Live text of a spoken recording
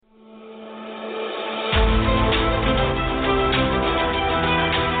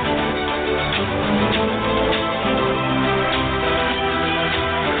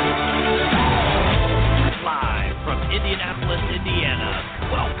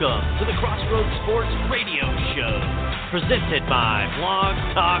Welcome to the Crossroads Sports Radio Show, presented by Blog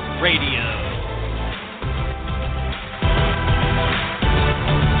Talk Radio.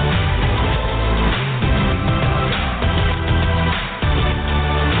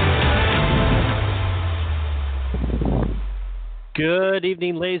 Good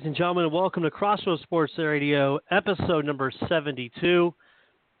evening, ladies and gentlemen, and welcome to Crossroads Sports Radio, episode number 72.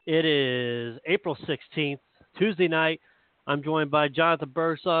 It is April 16th, Tuesday night. I'm joined by Jonathan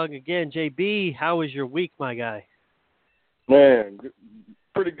Birdsong. Again, JB, how was your week, my guy? Man,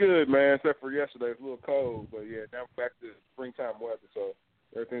 pretty good, man, except for yesterday. It's a little cold, but yeah, now we're back to springtime weather, so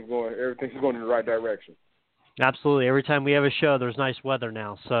everything's going in the right direction. Absolutely. Every time we have a show, there's nice weather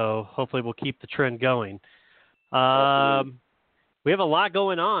now, so hopefully we'll keep the trend going. We have a lot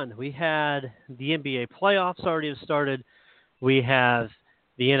going on. We had the NBA playoffs already have started. We have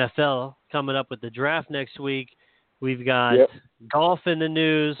the NFL coming up with the draft next week. We've got golf in the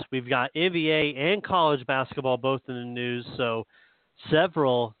news. We've got NBA and college basketball both in the news. So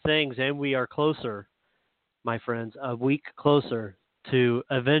several things, and we are closer, my friends, a week closer to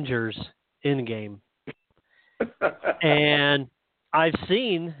Avengers Endgame. And I've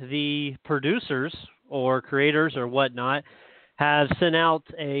seen the producers or creators or whatnot have sent out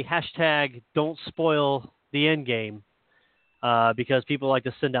a hashtag don't spoil the Endgame. Because people like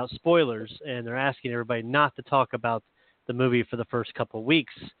to send out spoilers, and they're asking everybody not to talk about the movie for the first couple of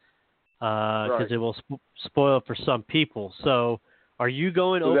weeks because it will spoil it for some people. So are you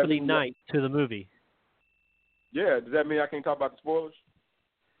going opening night to the movie? Yeah. Does that mean I can't talk about the spoilers?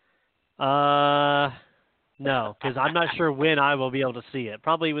 No, because I'm not sure when I will be able to see it.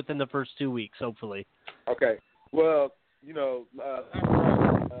 Probably within the first 2 weeks, hopefully. Okay. Well, my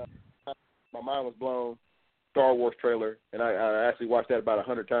mind was blown. Star Wars trailer, and I actually watched that about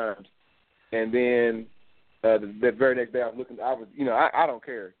 100 times. And then the very next day, I don't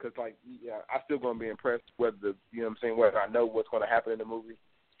care because I'm still going to be impressed whether whether I know what's going to happen in the movie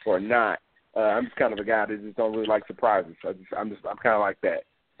or not. I'm just kind of a guy that just don't really like surprises. I'm kind of like that.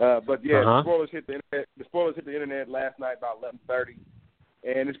 But yeah, the spoilers hit the internet. The spoilers hit the internet last night about 11:30,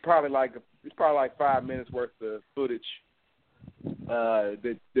 and it's probably like 5 minutes worth of footage.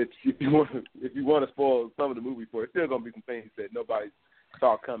 That if you want to spoil some of the movie for it, it's still gonna be some things that nobody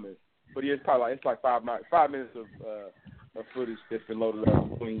saw coming. But yeah, it's like 5 minutes of footage that's been loaded up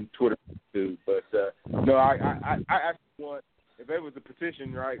between Twitter and YouTube. But no, I actually want, if there was a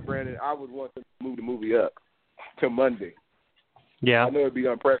petition, right, Brandon, I would want them to move the movie up to Monday. Yeah, I know it'd be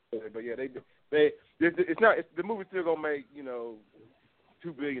unprecedented, but yeah, the movie's still gonna make $2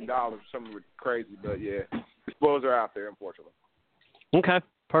 billion or something crazy. But yeah, the spoilers are out there, unfortunately. Okay,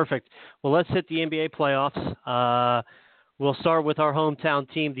 perfect. Well, let's hit the NBA playoffs. We'll start with our hometown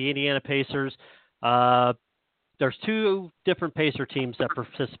team, the Indiana Pacers. There's two different Pacer teams that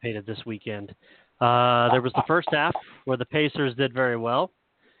participated this weekend. There was the first half where the Pacers did very well,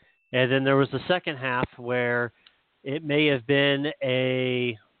 and then there was the second half where it may have been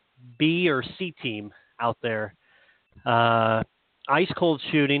a B or C team out there. Ice-cold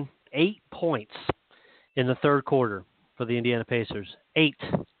shooting, 8 points in the third quarter for the Indiana Pacers. 8.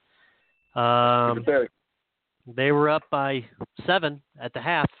 They were up by 7 at the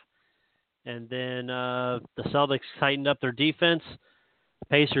half, and then the Celtics tightened up their defense. The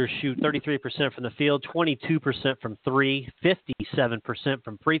Pacers shoot 33% from the field, 22% from 3, 57%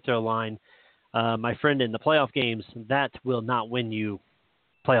 from free throw line. My friend, in the playoff games, that will not win you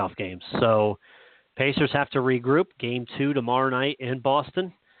playoff games. So Pacers have to regroup. Game 2 tomorrow night in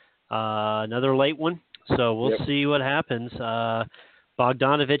Boston. Another late one. So we'll see what happens.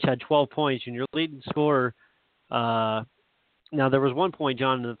 Bogdanovich had 12 points, and your leading scorer. Now, there was 1 point,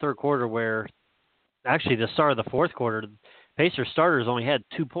 John, in the third quarter where actually the start of the fourth quarter, the Pacers starters only had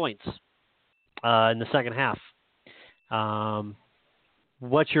 2 points in the second half.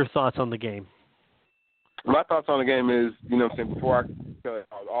 What's your thoughts on the game? My thoughts on the game is, before I tell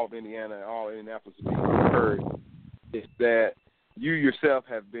all of Indiana, all of Indianapolis is being heard, is that you yourself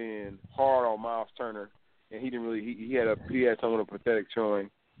have been hard on Miles Turner, and he didn't really. He had somewhat of a pathetic showing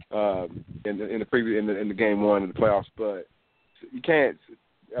in the game one of the playoffs. But you can't.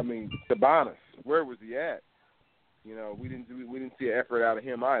 I mean, Sabonis, where was he at? We didn't see an effort out of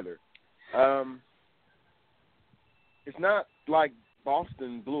him either. It's not like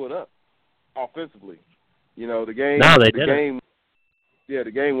Boston blew it up offensively. The game. No, they didn't. Game, yeah,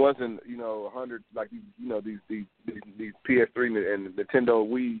 the game wasn't 100 like these PS3 and Nintendo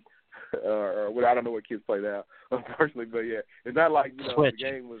Wii or what, I don't know what kids play now, unfortunately, but yeah, it's not like Switch. The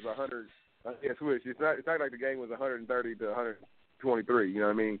game was 100. Switch. It's not like the game was 130 to 123. You know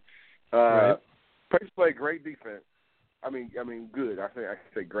what I mean? Right. Pacers played great defense. good. I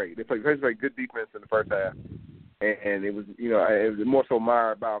say great. They played good defense in the first half, and it was it was more so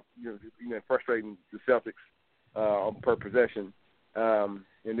Meyer about frustrating the Celtics per possession, and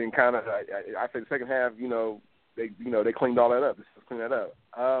then kind of I say the second half they cleaned all that up. They just cleaned that up.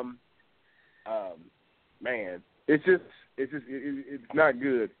 Man, it's not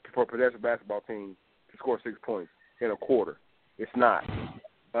good for a possession basketball team to score 6 points in a quarter. It's not.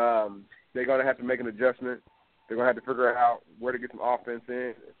 They're going to have to make an adjustment. They're going to have to figure out where to get some offense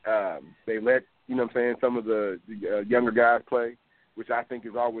in. They let, some of the younger guys play, which I think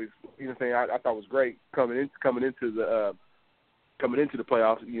is always, I thought was great coming into the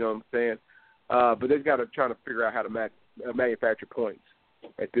playoffs, but they've got to try to figure out how to manufacture points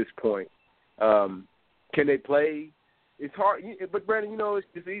at this point. Can they play? It's hard, but Brandon,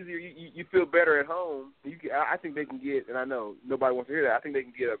 it's easier. You feel better at home. I think they can get, and I know nobody wants to hear that. I think they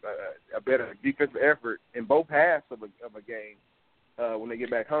can get a better defensive effort in both halves of a game when they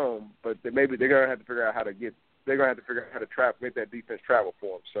get back home. But maybe they're gonna have to figure out how to make that defense travel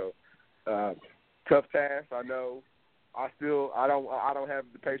for them. So tough task. I know. I don't have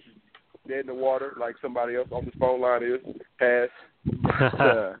the Pacers dead in the water like somebody else on this phone line is.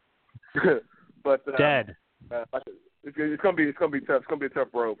 But dead. It's gonna be tough. It's gonna be a tough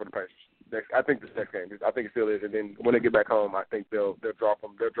road for the Pacers. I think this next game. I think it still is. And then when they get back home, I think they'll draw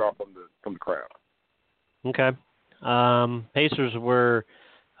from the crowd. Okay. Pacers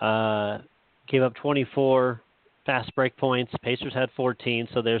gave up 24 fast break points. Pacers had 14,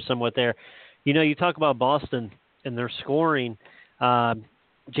 so they're somewhat there. You talk about Boston and their scoring.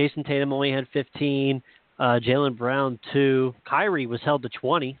 Jason Tatum only had 15. Jaylen Brown 2. Kyrie was held to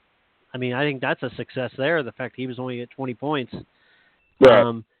 20. I think that's a success there, the fact that he was only at 20 points.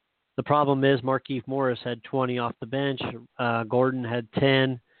 Right. The problem is Markieff Morris had 20 off the bench. Gordon had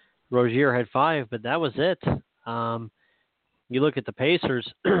 10. Rozier had 5, but that was it. You look at the Pacers,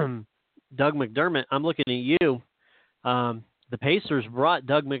 Doug McDermott, I'm looking at you. The Pacers brought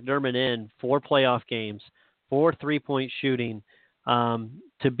Doug McDermott in 4 playoff games, 4 3-point shooting,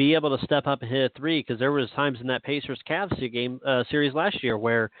 to be able to step up and hit a 3, because there was times in that Pacers-Cavs series last year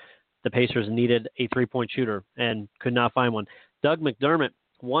where the Pacers needed a 3-point shooter and could not find one. Doug McDermott,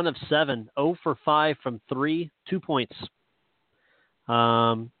 1 of 7, 0 for 5 from 3, 2 points.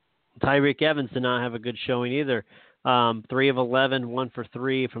 Tyreek Evans did not have a good showing either. 3 of 11, 1 for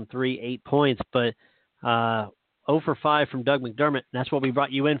 3 from 3, 8 points. But 0 for 5 from Doug McDermott. That's what we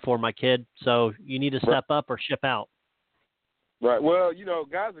brought you in for, my kid. So you need to step up or ship out. Right. Well,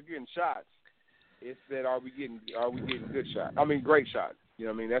 guys are getting shots. It's that are we getting good shots? Great shots.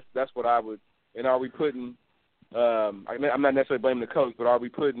 That's what I would. And are we putting? I'm not necessarily blaming the coach, but are we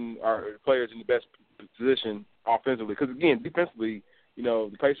putting our players in the best position offensively? Because again, defensively,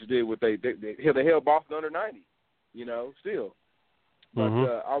 the Pacers did what they held Boston under 90. Still. But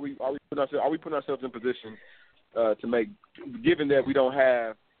are we putting ourselves in position to make? Given that we don't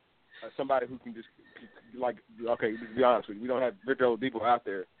have somebody who can just to be honest with you, we don't have Victor Oladipo out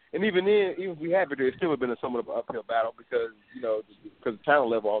there. And even if we had Victor, it still would have been somewhat of an uphill battle because the talent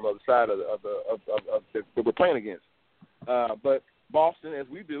level on the other side of that we're playing against. But Boston, as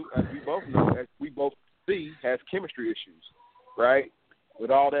we both know, as we both see, has chemistry issues, right? With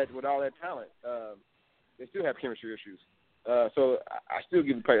all that talent, they still have chemistry issues. So I still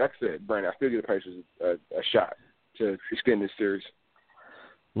give the Pacers, like I said, Brandon, I still give the Pacers a shot to extend this series.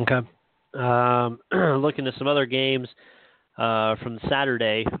 Okay. Looking at some other games. From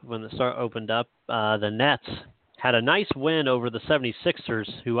Saturday when the start opened up, the Nets had a nice win over the 76ers,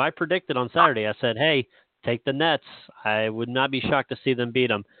 who I predicted on Saturday. I said, hey, take the Nets. I would not be shocked to see them beat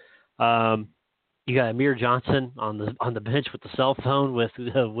them. You got Amir Johnson on the bench with the cell phone with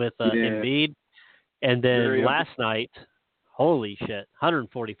Embiid. And then last night, holy shit,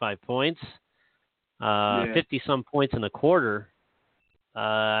 145 points, 50-some points in the quarter.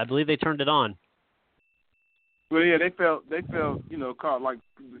 I believe they turned it on. Well, yeah, they felt, caught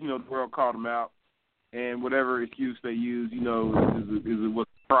the world called them out, and whatever excuse they use, is what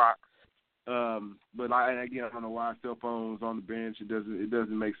Crocs. But I don't know why cell phones on the bench. It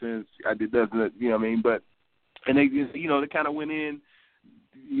doesn't make sense. It doesn't, But and they kind of went in,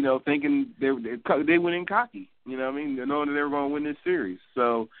 thinking they went in cocky. Knowing that they were going to win this series.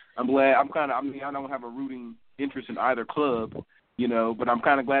 So I'm glad. I don't have a rooting interest in either club. But I'm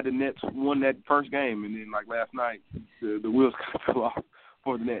kind of glad the Nets won that first game. And then, last night, the wheels kind of fell off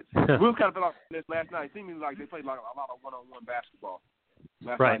for the Nets. The wheels kind of fell off for the Nets last night. It seemed like they played a lot of one-on-one basketball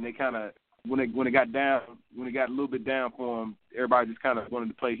last night. And they kind of, when it got a little bit down for them, everybody just kind of wanted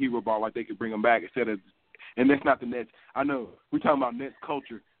to play hero ball like they could bring them back instead of – and that's not the Nets. I know we're talking about Nets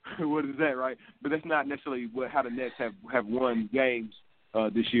culture, what is that, right? But that's not necessarily how the Nets have won games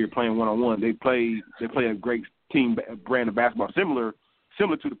this year playing one-on-one. They play a great team brand of basketball, similar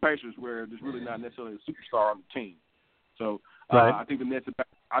to the Pacers, where there's really not necessarily a superstar on the team. So right. I think the Nets will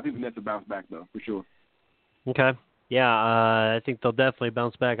bounce back though, for sure. Okay. Yeah, I think they'll definitely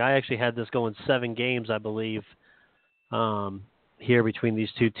bounce back. I actually had this going 7 games, I believe, here between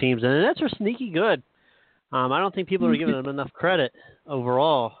these two teams, and the Nets are sneaky good. I don't think people are giving them enough credit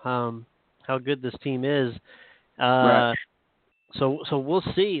overall. How good this team is. Right. So we'll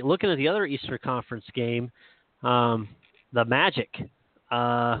see. Looking at the other Eastern Conference game, the Magic,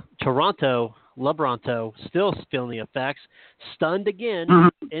 Toronto, LeBronto, still feeling the effects. Stunned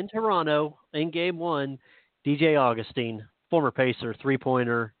again in Toronto in Game 1. DJ Augustine, former Pacer,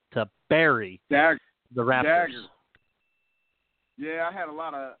 3-pointer to bury the Raptors. Dagger. Yeah, I had a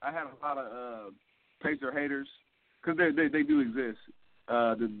lot of Pacer haters because they do exist.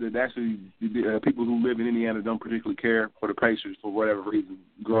 The people who live in Indiana don't particularly care for the Pacers for whatever reason.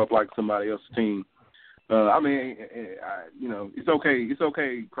 Grow up like somebody else's team. It's okay. It's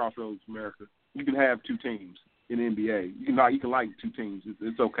okay. Crossroads, America. You can have 2 teams in the NBA. You can like 2 teams.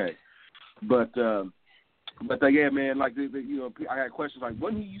 It's okay. But yeah, man. Like I had questions like,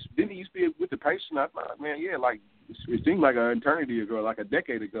 didn't he used to be with the Pacers? And I thought, man, yeah. Like it seemed like an eternity ago, like a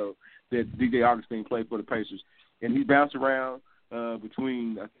decade ago, that DJ Augustine played for the Pacers, and he bounced around.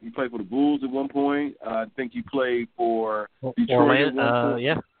 Between he played for the Bulls at one point. I think he played for Detroit at one point.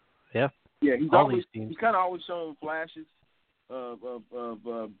 Yeah. He's kind of always shown flashes of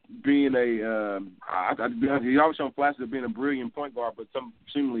being he always shown flashes of being a brilliant point guard, but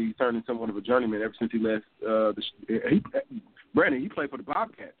seemingly he turned into somewhat of a journeyman ever since he left. Brandon, he played for the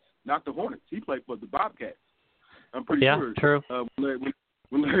Bobcats, not the Hornets. He played for the Bobcats. I'm pretty sure. Yeah, true. When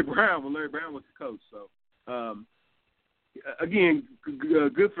Larry Brown was the coach, so. Again,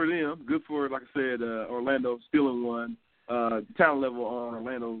 good for them. Good for, like I said, Orlando stealing one. Talent level on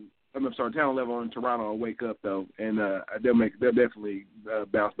Toronto will wake up though, and they'll definitely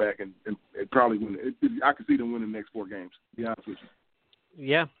bounce back and probably win. I can see them winning the next 4 games. To be honest with you.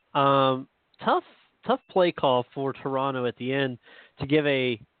 Yeah. Tough play call for Toronto at the end to give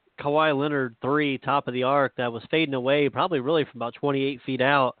a Kawhi Leonard 3 top of the arc that was fading away, probably really from about 28 feet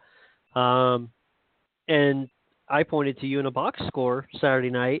out, and I pointed to you in a box score Saturday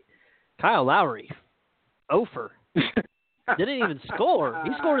night. Kyle Lowry, 0-for. Didn't even score.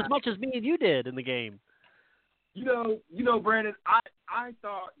 He scored as much as me and you did in the game. You know, Brandon. I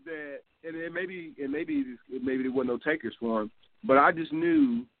thought that, and maybe there wasn't no takers for him, but I just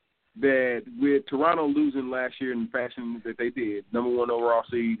knew that with Toronto losing last year in the fashion that they did, number 1 overall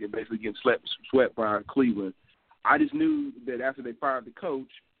seed, and basically getting swept by Cleveland, I just knew that after they fired the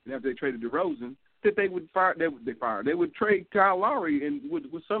coach and after they traded DeRozan, that they would They would trade Kyle Lowry and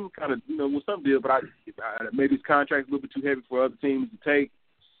with some kind of with some deal, but maybe his contract's a little bit too heavy for other teams to take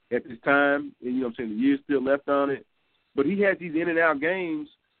at this time. And the year's still left on it. But he has these in and out games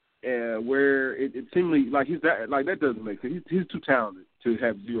where it seemed like that doesn't make sense. He's too talented to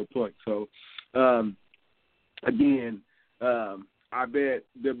have 0 points. So again. I bet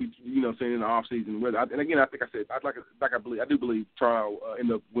they'll be, in the off season. And again, I think I said I do believe Toronto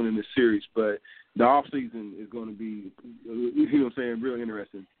end up winning this series, but the off season is going to be, real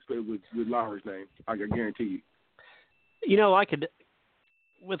interesting with Lowry's name. I can guarantee you. I could,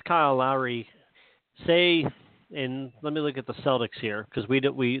 with Kyle Lowry, say, and let me look at the Celtics here because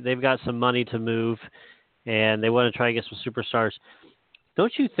they've got some money to move, and they want to try to get some superstars.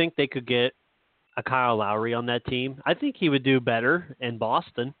 Don't you think they could get a Kyle Lowry on that team? I think he would do better in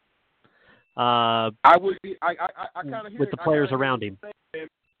Boston. I would. I kind of hear with the players around him.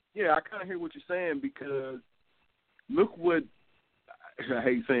 Yeah, I kind of hear what you're saying because look what I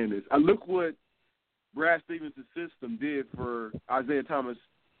hate saying this. Look what Brad Stevens' system did for Isaiah Thomas,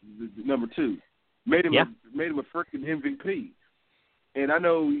 the number 2. Made him a freaking MVP. And I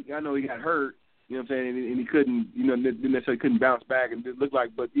know he got hurt. You know what I'm saying? And he couldn't, necessarily couldn't bounce back. And it looked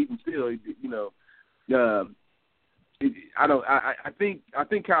like, but even still, I think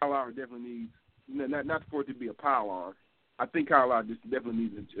Kyle Lowry definitely needs not for it to be a pile on. I think Kyle Lowry just definitely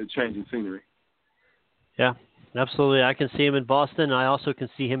needs a change in scenery. Yeah, absolutely. I can see him in Boston. I also can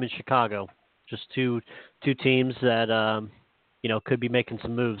see him in Chicago. Just two teams that could be making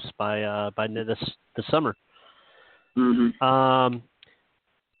some moves by this summer. Mm-hmm.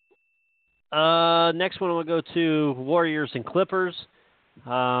 Next one we'll go to Warriors and Clippers.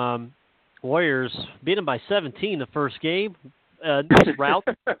 Warriors beat them by 17 the first game. Route.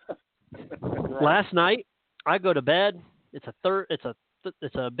 Last night, I go to bed. It's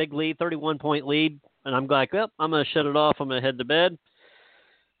a big lead, 31-point lead, and I'm like, well, I'm going to shut it off. I'm going to head to bed.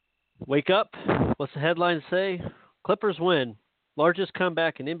 Wake up. What's the headline say? Clippers win. Largest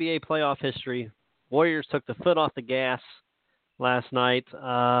comeback in NBA playoff history. Warriors took the foot off the gas last night.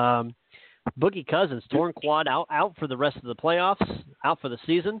 Boogie Cousins, torn quad, out for the rest of the playoffs, out for the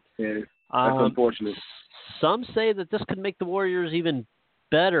season. Yeah, that's unfortunate. Some say that this could make the Warriors even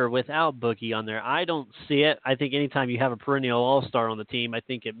better without Boogie on there. I don't see it. I think anytime you have a perennial all-star on the team, I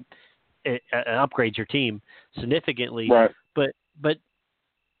think it upgrades your team significantly. Right. But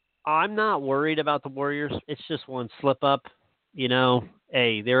I'm not worried about the Warriors. It's just one slip up. You know,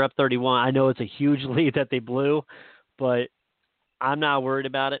 hey, they're up 31. I know it's a huge lead that they blew, but I'm not worried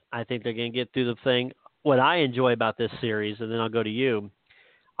about it. I think they're going to get through the thing. What I enjoy about this series, and then I'll go to you,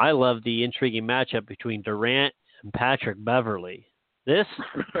 I love the intriguing matchup between Durant and Patrick Beverly. We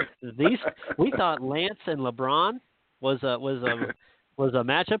thought Lance and LeBron was a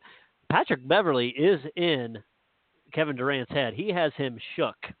matchup. Patrick Beverly is in Kevin Durant's head. He has him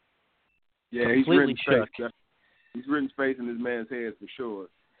shook. Yeah, he's written shook. He's written space in this man's head for sure.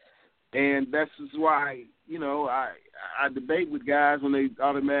 And that's just why, you know, I debate with guys when they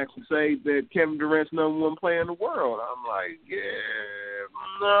automatically say that Kevin Durant's number one player in the world. I'm like, yeah,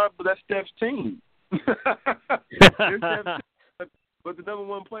 no, but that's Steph's team. But the number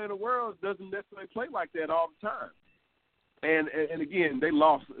one player in the world doesn't necessarily play like that all the time. And again, they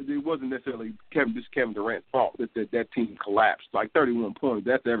lost. It wasn't necessarily Kevin Durant's fault that team collapsed. Like 31 points,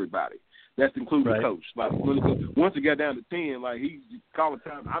 that's everybody. That's including the coach. Like once it got down to 10, like he called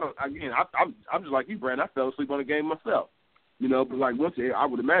time. I'm just like you, Brandon. I fell asleep on the game myself. You know, but like I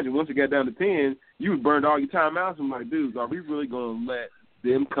would imagine once it got down to 10, you would burned all your timeouts. I'm like, dudes, are we really going to let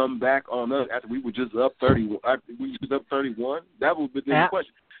them come back on us after we were just up 31? We just up 31. That would be the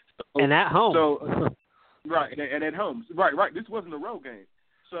question. So, and at home. So right, and at home. Right. This wasn't a road game.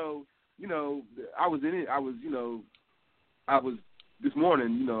 So you know, I was in it. I was this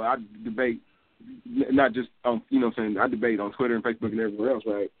morning, you know, I debate not just on, you know what I'm saying, I debate on Twitter and Facebook and everywhere else,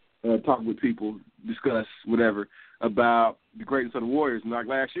 right? Talk with people, discuss whatever about the greatness of the Warriors. And like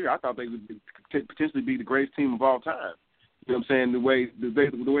last year, I thought they would potentially be the greatest team of all time. You know what I'm saying? The way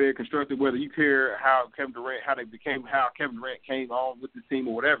they're constructed, whether you care how Kevin Durant came on with the team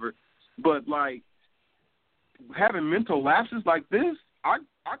or whatever. But like having mental lapses like this, I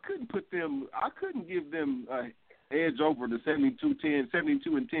couldn't give them edge over the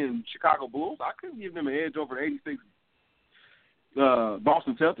 72-10 Chicago Bulls. I couldn't give them an edge over the 86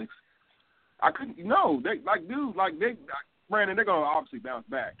 Boston Celtics. I couldn't. No, Brandon, they're gonna obviously bounce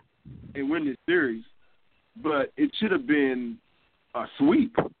back and win this series, but it should have been a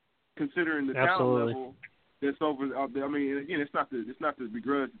sweep considering the talent level that's over. I mean, again, it's not to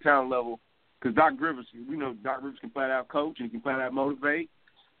begrudge the talent level because Doc Rivers, we know Doc Rivers can flat out coach and he can flat out motivate,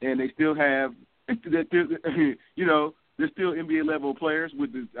 and they still have. You know, there's still NBA level players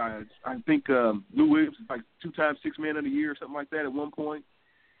with the. I think Lou Williams is like 2-time Sixth Man of the Year or something like that at one point.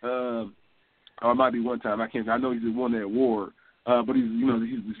 Or it might be one time. I can't. I know he's won that award, but he's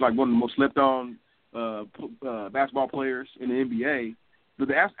like one of the most slept on basketball players in the NBA. But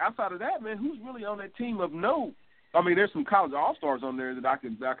outside of that, man, who's really on that team of note? I mean, there's some college all-stars on there that I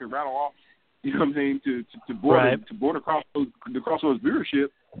could rattle off. You know what I'm saying? To border the Crossroads viewership,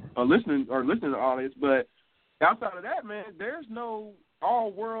 listening to all this. But outside of that, man, there's no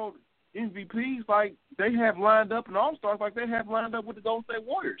all-world MVPs like they have lined up and all-stars like they have lined up with the Golden State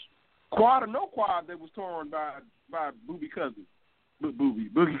Warriors. Quad or no quad that was torn by Boogie Cousins.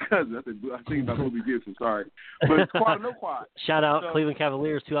 Boogie Cousins. I think about Boogie Gibson. Sorry, but it's quad or no quad. Shout out Cleveland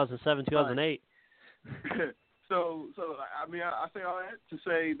Cavaliers 2007, 2008. So I mean, I say all that to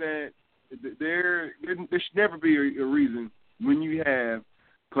say that there should never be a reason when you have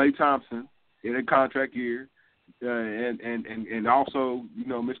Klay Thompson in a contract year, and also, you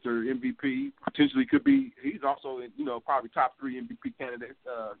know, Mr. MVP potentially could be. He's also, you know, probably top 3 MVP candidate,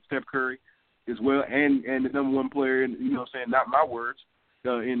 Steph Curry, as well, and the number one player. And you know, saying not my words,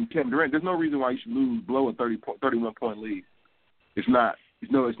 in Kevin Durant. There's no reason why you should blow a 31 point lead. It's not.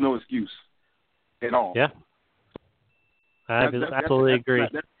 It's no excuse at all. Yeah, I absolutely agree.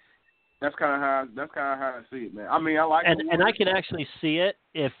 That's kind of how I see it, man. I mean, I like and I could actually see it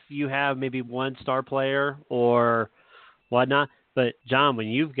if you have maybe one star player or whatnot. But John, when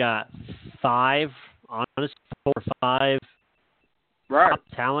you've got 4 or 5 top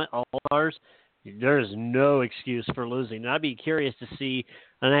talent all stars, there's no excuse for losing. And I'd be curious to see,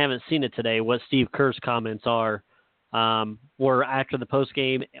 and I haven't seen it today, what Steve Kerr's comments are, or after the post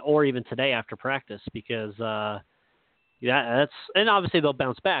game, or even today after practice, because that's, and obviously they'll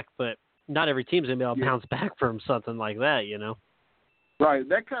bounce back, but not every team's going to be able to bounce back from something like that, you know? Right.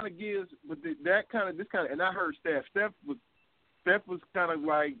 That kind of gives, but and I heard Steph was kind of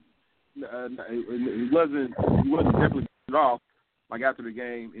like, it wasn't definitely off like after the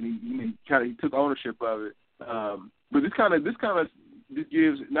game, and he took ownership of it. But this kind of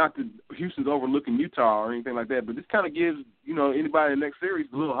gives, not that Houston's overlooking Utah or anything like that, but this kind of gives anybody in the next series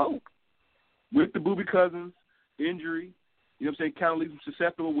a little hope with the Boobie Cousins injury. You know what I'm saying? Kind of leaves them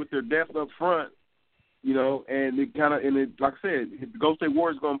susceptible with their depth up front. And like I said, if the Golden State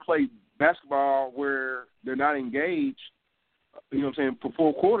Warriors are going to play basketball where they're not engaged, for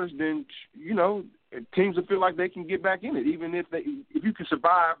 4 quarters, then, teams will feel like they can get back in it, even if you can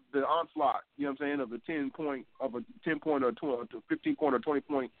survive the onslaught, of a 10 point or 15 point or 20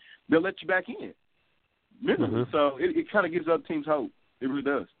 point, they'll let you back in. Mentally. Mm-hmm. So it kind of gives other teams hope. It really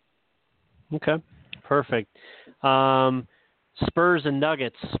does. Okay, perfect. Spurs and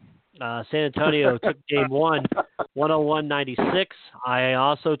Nuggets. San Antonio took game 1, 101-96. I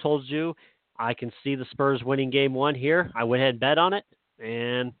also told you I can see the Spurs winning game 1 here. I went ahead and bet on it,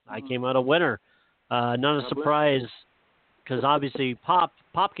 and I came out a winner. Not a surprise, because obviously Pop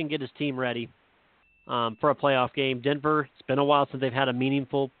can get his team ready for a playoff game. Denver, it's been a while since they've had a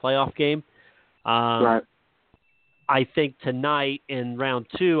meaningful playoff game. Right. I think tonight in round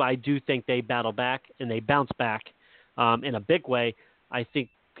 2, I do think they battle back and they bounce back in a big way. I think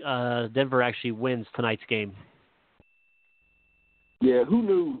Denver actually wins tonight's game. Yeah, who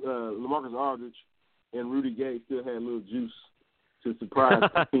knew LaMarcus Aldridge and Rudy Gay still had a little juice to surprise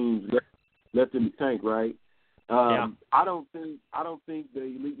teams left in the tank, right? Yeah. I don't think the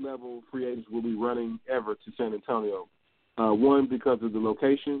elite level free agents will be running ever to San Antonio. One, because of the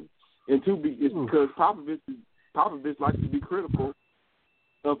location, and two, it's because Popovich likes to be critical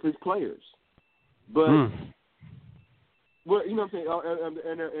of his players, but. Well, you know what I'm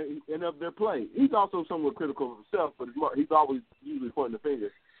saying, and of their play. He's also somewhat critical of himself, but he's always usually pointing the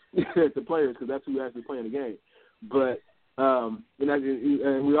finger at the players because that's who actually playing the game. But and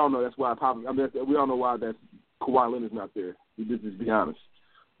we all know that's why we all know why that Kawhi Leonard's not there. Just to be honest.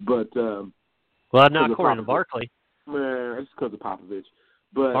 But well, not according to Barkley. Man, it's because of Popovich.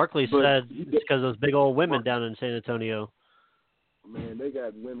 But Barkley said it's because of those big old women down in San Antonio. Man, they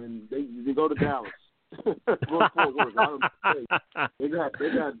got women. They go to Dallas. They got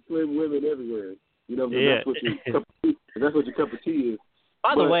slim women everywhere. Yeah. That's what your cup of tea is.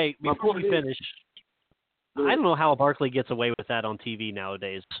 By the way, before we finish, I don't know how Barkley gets away with that on TV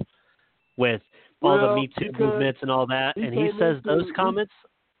nowadays, with all the Me Too movements and all that, and he says those comments.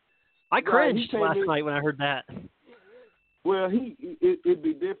 I cringed last night when I heard that. Well, it'd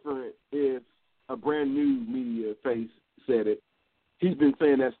be different if a brand new media face said it. He's been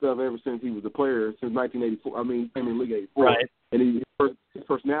saying that stuff ever since he was a player, since 1984. I mean, he came in the League 84. Right. And his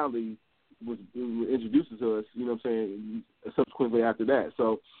personality was introduced to us, you know what I'm saying, subsequently after that.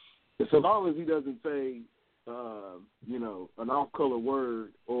 So long as he doesn't say, an off-color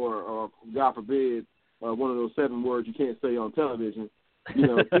word or God forbid, one of those 7 words you can't say on television,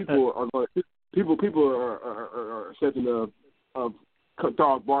 people are accepting of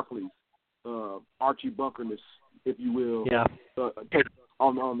Charles Barkley's Archie Bunkerness, if you will,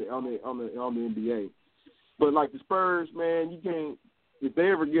 on the NBA. But like the Spurs, man, you can't. If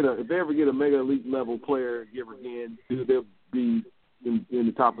they ever get a mega elite level player ever again, they'll be in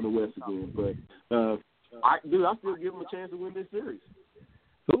the top of the West again. But I still give them a chance to win this series.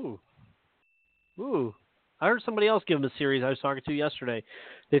 Ooh. I heard somebody else give them a series I was talking to yesterday.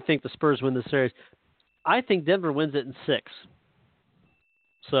 They think the Spurs win the series. I think Denver wins it in 6.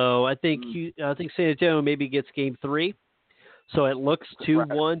 So I think San Antonio maybe gets game 3. So it looks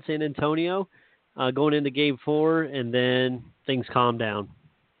 2-1 San Antonio going into game 4, and then things calm down.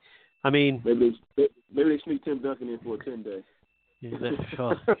 I mean, maybe they sneak Tim Duncan in for a 10-day.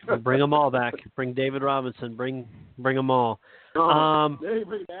 Bring them all back. Bring David Robinson. Bring them all. They ain't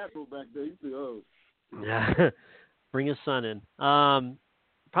bring the asshole back there. He's too old. Yeah, bring his son in.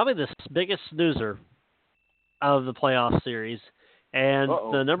 Probably the biggest snoozer of the playoff series. And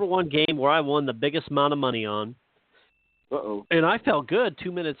the number 1 game where I won the biggest amount of money on. And I felt good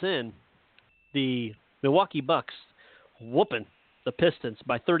 2 minutes in. The Milwaukee Bucks whooping the Pistons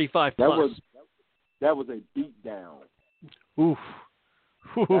by 35 plus. That was a beatdown. Oof.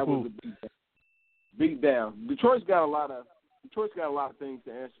 That was a beatdown. Detroit's got a lot of things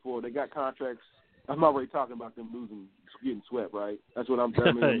to answer for. They got contracts. I'm already talking about them losing, getting swept, right? That's what I'm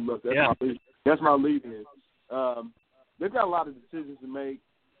saying. That's my lead in. They've got a lot of decisions to make.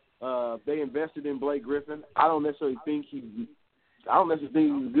 They invested in Blake Griffin. I don't necessarily think he's a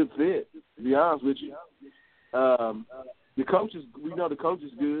good fit, to be honest with you. The coach is, we know the coach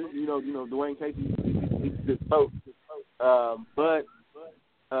is good. You know, Dwayne Casey, he's a good coach. But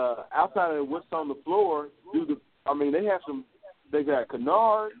outside of what's on the floor, they got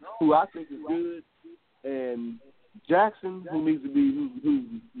Kennard, who I think is good, and Jackson, who needs to be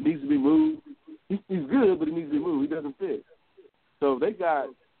moved. He's good, but he needs to be moved. He doesn't fit. So they got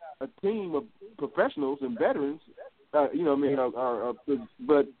a team of professionals and veterans. But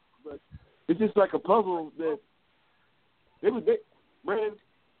it's just like a puzzle that Brandon,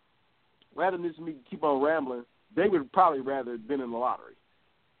 rather than just me keep on rambling, they would probably rather have been in the lottery.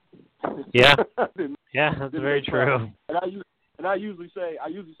 Yeah, that's very true. And I usually say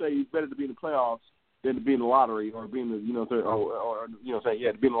it's better to be in the playoffs than to be in the lottery or be in the to be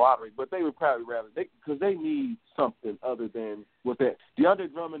in the lottery. But they would probably rather because they need something other than what that.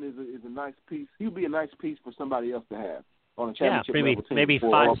 DeAndre Drummond is a nice piece. He would be a nice piece for somebody else to have on a championship level team. Maybe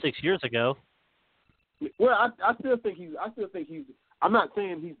 5-6 years ago. Well, I still think he's. I'm not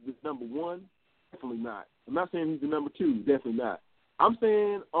saying he's the number one. Definitely not. I'm not saying he's the number two. Definitely not. I'm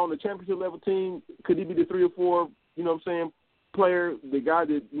saying on the championship level team, could he be the 3 or 4? Player, the guy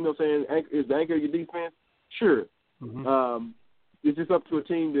that is the anchor of your defense. Sure. Mm-hmm. It's just up to a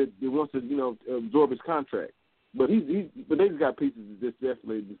team that wants to absorb his contract. But they've got pieces that just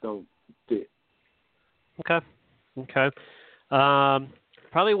definitely just don't fit. Okay.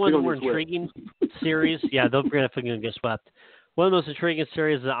 Probably one of the more intriguing series. Yeah, they're definitely going to get swept. One of the most intriguing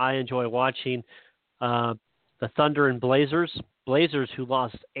series that I enjoy watching, the Thunder and Blazers. Blazers, who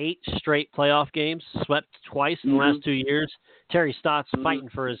lost 8 straight playoff games, swept twice in the last 2 years. Terry Stotts fighting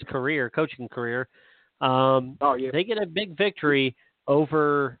for his coaching career. They get a big victory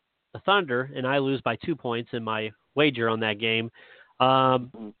over the Thunder, and I lose by 2 points in my wager on that game.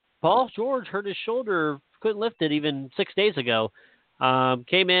 Paul George hurt his shoulder, couldn't lift it even 6 days ago.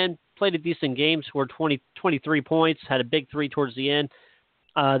 Came in, played a decent game, scored 23 points, had a big 3 towards the end.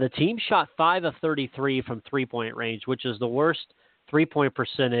 The team shot 5 of 33 from three-point range, which is the worst three-point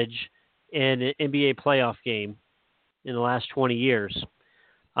percentage in an NBA playoff game in the last 20 years.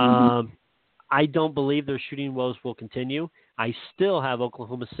 I don't believe their shooting woes will continue. I still have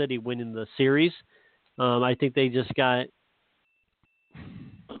Oklahoma City winning the series. I think they just got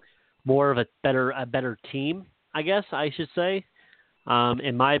more of a better team, I guess I should say,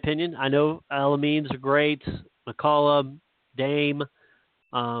 in my opinion. I know Elamine's great, McCollum, Dame.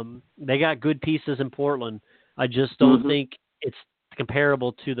 They got good pieces in Portland. I just don't think it's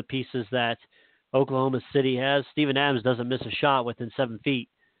comparable to the pieces that Oklahoma City has. Steven Adams doesn't miss a shot within 7 feet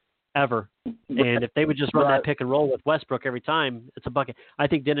ever. And if they would just run that pick and roll with Westbrook every time, it's a bucket. I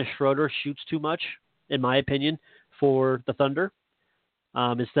think Dennis Schroeder shoots too much, in my opinion, for the Thunder.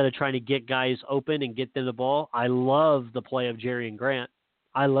 Instead of trying to get guys open and get them the ball, I love the play of Jerry Grant.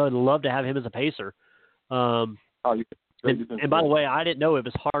 I love to have him as a pacer. And by the way, I didn't know it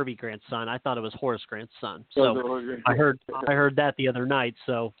was Harvey Grant's son. I thought it was Horace Grant's son. So I heard that the other night.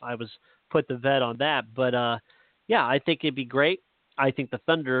 So I was put the vet on that. But yeah, I think it'd be great. I think the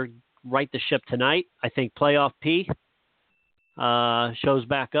Thunder right the ship tonight. I think playoff P shows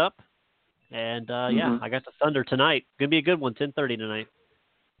back up. And yeah, I got the Thunder tonight. Gonna be a good one. 10:30 tonight.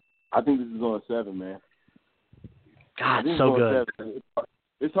 I think this is going 7, man. God, so good. 7.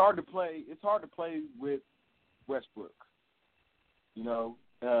 It's hard to play. It's hard to play with Westbrook.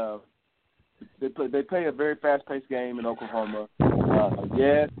 They play a very fast-paced game in Oklahoma.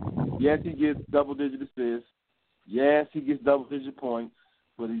 Yes, he gets double-digit assists. Yes, he gets double-digit points.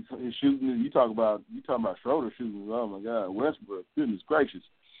 But he's shooting. You talk about Schroeder shooting. Oh my God, Westbrook! Goodness gracious!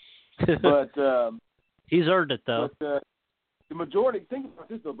 But he's earned it though. But, the majority. Think about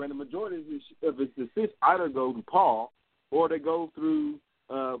this though, Brandon. The majority of his assists either go to Paul or they go through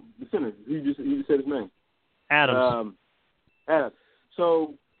the center. You just said his name. Adams. Adams.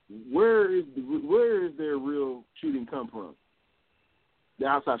 So where is their real shooting come from? The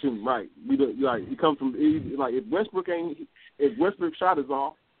outside shooting, right? It comes from if Westbrook shot is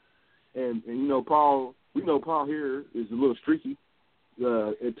off, and Paul, we know Paul here is a little streaky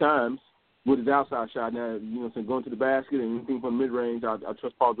at times with his outside shot. Now going to the basket and anything from mid range, I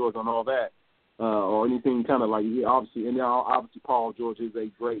trust Paul George on all that. Or anything kind of like obviously Paul George is a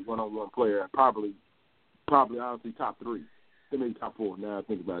great one-on-one player, probably honestly top 3, maybe top 4. Now I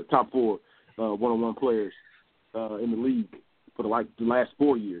think about it, top 4 one-on-one players in the league for the last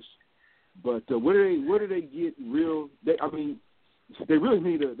 4 years. But where do they get real? They really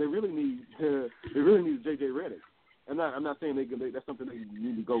need a J.J. Redick. I'm not saying that's something they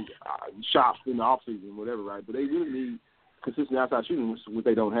need to go shop in the offseason or whatever, right? But they really need consistent outside shooting, which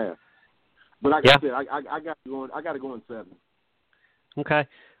they don't have. But like I said, I got to go in 7. Okay.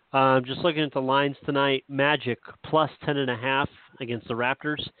 Just looking at the lines tonight, Magic plus 10.5 against the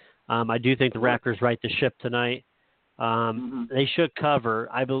Raptors. I do think the Raptors right the ship tonight. They should cover.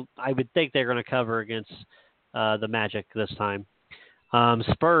 I would think they're going to cover against the Magic this time.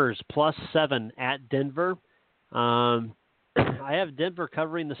 Spurs +7 at Denver. I have Denver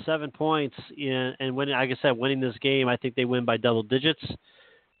covering the 7 points and winning. Like I said, winning this game. I think they win by double digits.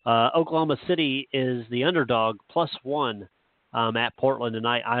 Oklahoma City is the underdog +1 at Portland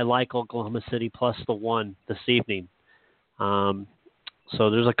tonight. I like Oklahoma City +1 this evening. So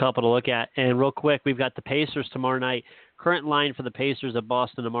there's a couple to look at. And real quick, we've got the Pacers tomorrow night. Current line for the Pacers at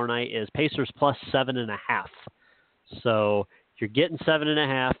Boston tomorrow night is Pacers +7.5. So you're getting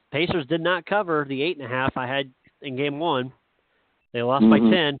 7.5. Pacers did not cover the 8.5 I had in game one. They lost by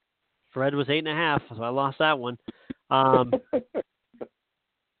 10. Fred was 8.5, so I lost that one.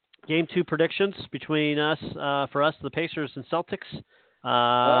 Game 2 predictions between us, for us, the Pacers and Celtics.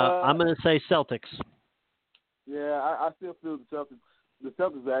 I'm going to say Celtics. Yeah, I still feel the Celtics. The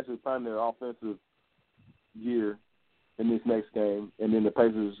Celtics are actually finding their offensive gear in this next game, and then the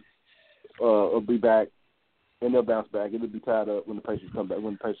Pacers will be back, and they'll bounce back. It'll be tied up when the Pacers come back.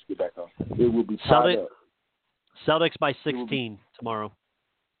 When the Pacers get back home, it will be tied up. Celtics by 16 tomorrow.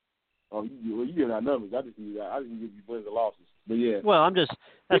 Oh, you get our numbers. I just give you wins and losses. But yeah. Well,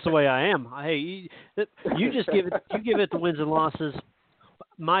 that's the way I am. Hey, you just give it the wins and losses.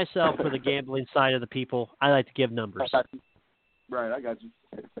 Myself, for the gambling side of the people, I like to give numbers. Right, I got you.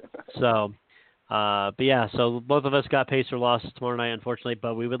 So, but yeah, so both of us got Pacer losses tomorrow night, unfortunately,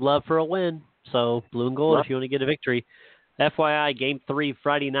 but we would love for a win. So, blue and gold if you want to get a victory. FYI, Game 3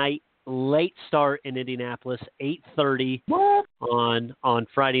 Friday night. Late start in Indianapolis, 8:30 on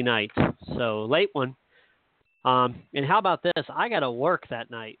Friday night. So late one. And how about this? I got to work that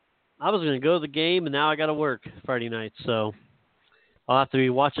night. I was going to go to the game, and now I got to work Friday night. So I'll have to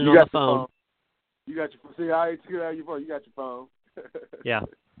be watching on the phone. You got your see how you phone. You got your phone. Yeah,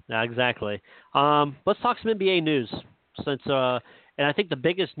 exactly. Let's talk some NBA news since and I think the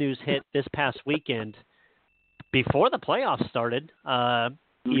biggest news hit this past weekend before the playoffs started.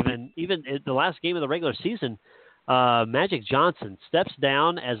 Even the last game of the regular season, Magic Johnson steps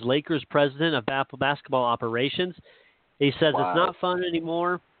down as Lakers president of basketball operations. He says It's not fun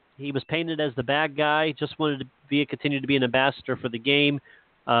anymore. He was painted as the bad guy, just wanted to continue to be an ambassador for the game,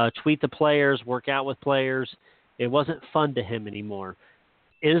 tweet the players, work out with players. It wasn't fun to him anymore.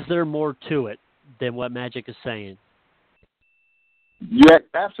 Is there more to it than what Magic is saying? Yeah,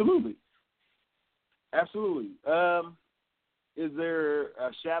 absolutely. Absolutely. Is there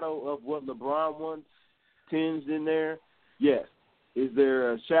a shadow of what LeBron once tinged in there? Yes. Is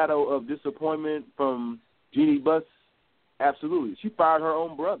there a shadow of disappointment from Jeannie Buss? Absolutely. She fired her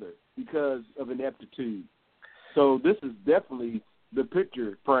own brother because of ineptitude. So this is definitely the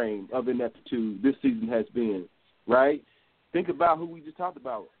picture frame of ineptitude this season has been, right? Think about who we just talked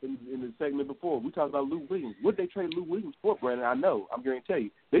about in the segment before. We talked about Lou Williams. What did they trade Lou Williams for, Brandon? I know. I'm going to tell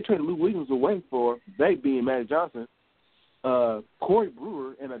you. They traded Lou Williams away for, they being Magic Johnson, Corey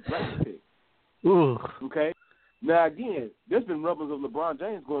Brewer, and a draft pick. Ooh. Okay? Now, again, there's been rumblings of LeBron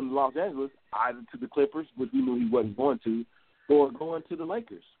James going to Los Angeles, either to the Clippers, which we knew he wasn't going to, or going to the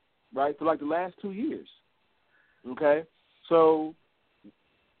Lakers, right, for like the last 2 years. Okay? So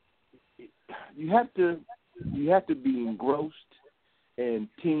you have to be engrossed in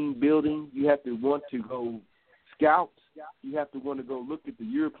team building. You have to want to go scout. You have to want to go look at the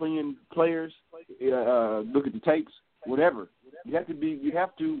European players, look at the tapes, whatever. You have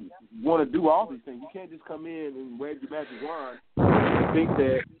to want to do all these things. You can't just come in and wave your magic wand and think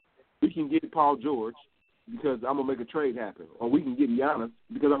that we can get Paul George because I'm going to make a trade happen, or we can get Giannis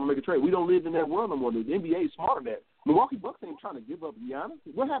because I'm going to make a trade. We don't live in that world no more. The NBA is smarter than that. Milwaukee Bucks ain't trying to give up Giannis.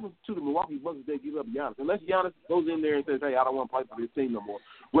 What happens to the Milwaukee Bucks if they give up Giannis? Unless Giannis goes in there and says, hey, I don't want to play for this team no more.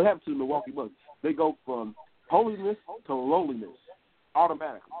 What happens to the Milwaukee Bucks? They go from holiness to lowliness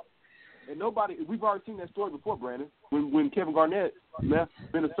automatically. And we've already seen that story before, Brandon, when Kevin Garnett left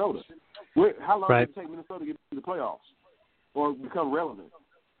Minnesota. How long did it take Minnesota to get to the playoffs or become relevant?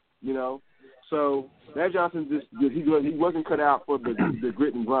 You know? So Magic Johnson he wasn't cut out for the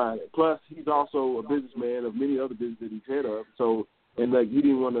grit and grind. Plus, he's also a businessman of many other businesses that he's head of. So, and like he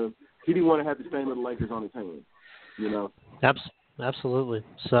didn't want to have the stain of the Lakers on his hands. You know. Absolutely.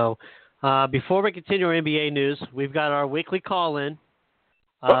 So, before we continue our NBA news, we've got our weekly call-in.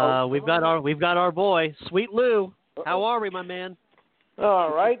 We've got our boy Sweet Lou. How are we, my man?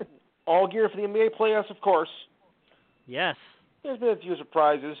 All right. All gear for the NBA playoffs, of course. Yes. There's been a few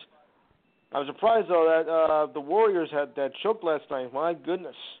surprises. I was surprised, though, that the Warriors had that choke last night. My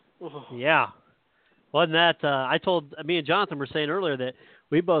goodness. Yeah. Wasn't that, me and Jonathan were saying earlier that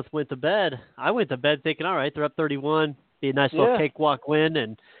we both went to bed. I went to bed thinking, all right, they're up 31, be a nice little cakewalk win,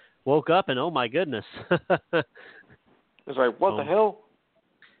 and woke up and, oh, my goodness. It's like, what the hell?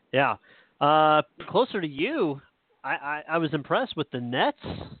 Yeah. Closer to you, I was impressed with the Nets,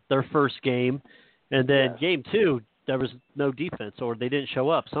 their first game, and then game 2, there was no defense, or they didn't show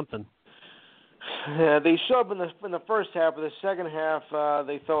up, something. Yeah, they showed up in the first half, but the second half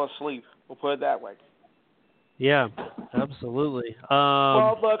they fell asleep. We'll put it that way. Yeah, absolutely.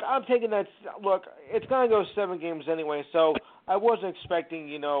 Well, look, I'm taking that. Look, it's gonna go 7 games anyway, so I wasn't expecting,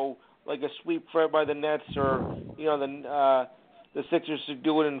 like a sweep by the Nets or the Sixers to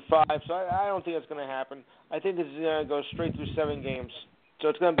do it in 5. So I don't think it's gonna happen. I think this is gonna go straight through 7 games. So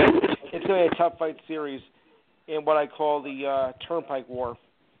it's gonna be a tough fight series in what I call the Turnpike War.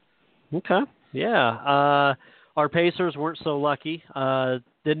 Okay. Yeah. Our Pacers weren't so lucky.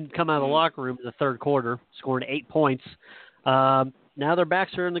 Didn't come out of the locker room in the third quarter, scoring 8 points. Now their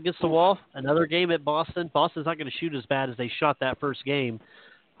backs are against the wall. Another game at Boston. Boston's not going to shoot as bad as they shot that first game.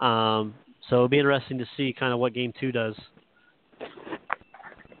 So it'll be interesting to see kind of what game 2 does.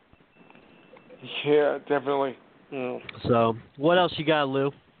 Yeah, definitely. Yeah. So what else you got,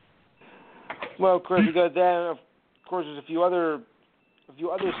 Lou? Well, of course, you got that. Of course, there's a few other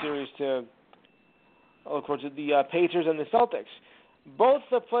series to. Of course, the Pacers and the Celtics. Both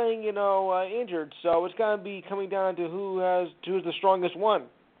are playing, injured, so it's going to be coming down to who's the strongest one.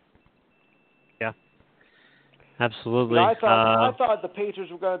 Yeah, absolutely. I thought the Pacers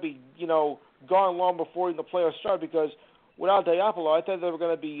were going to be, gone long before the playoffs started because without Diapolo, I thought they were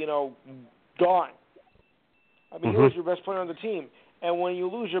going to be, gone. I mean, he was your best player on the team, and when you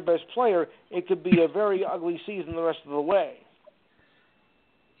lose your best player, it could be a very ugly season the rest of the way.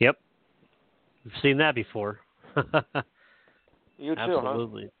 Yep. We've seen that before. You too,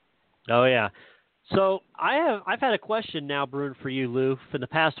 absolutely. Huh? Oh, yeah. So I've had a question now brewing for you, Lou, for the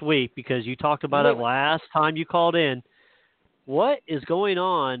past week because you talked about it last time you called in. What is going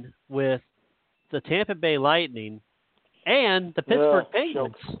on with the Tampa Bay Lightning and the Pittsburgh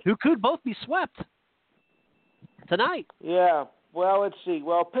Penguins, who could both be swept tonight? Yeah. Well, let's see.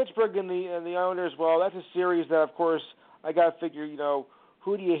 Well, Pittsburgh and the Islanders. Well, that's a series that, of course, I got to figure.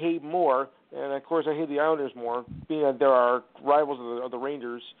 Who do you hate more? And, of course, I hate the Islanders more, being that they're our rivals of the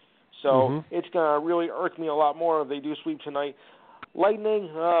Rangers. So it's going to really irk me a lot more if they do sweep tonight. Lightning,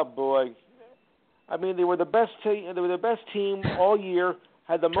 oh, boy. I mean, they were the best team. They were the best team all year,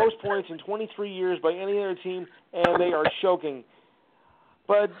 had the most points in 23 years by any other team, and they are choking.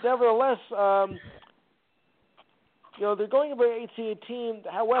 But nevertheless, they're going about an 8-seed team.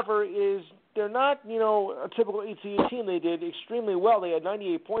 However, they're not, a typical 8-seed team. They did extremely well. They had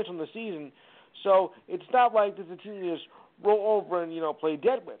 98 points on the season. So it's not like this is a team you just roll over and, play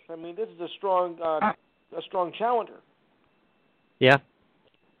dead with. I mean, this is a strong challenger. Yeah.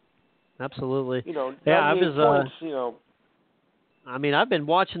 Absolutely. 98 points, I mean, I've been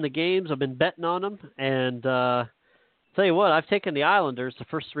watching the games. I've been betting on them. And tell you what, I've taken the Islanders the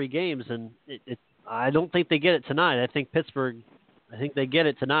first 3 games, and I don't think they get it tonight. I think Pittsburgh, they get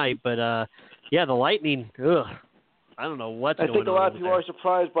it tonight. But, the Lightning, I don't know what's going on. I think a lot of people are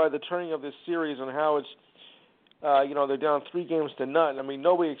surprised by the turning of this series and how it's, they're down 3-0. I mean,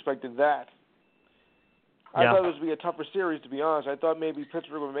 nobody expected that. I thought it was going to be a tougher series, to be honest. I thought maybe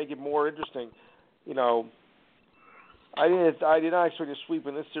Pittsburgh would make it more interesting. I did not expect a sweep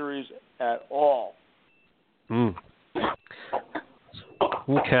in this series at all.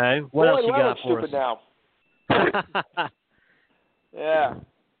 Okay. What else you got for us? Now. Yeah.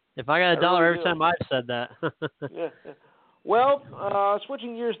 If I got $1 every time I've said that. Yeah. Well,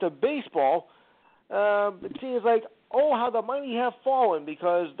 switching gears to baseball, it seems like, how the mighty have fallen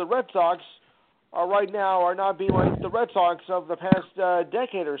because the Red Sox are not being like the Red Sox of the past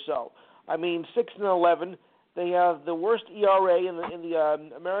decade or so. I mean, 6-11. They have the worst ERA in the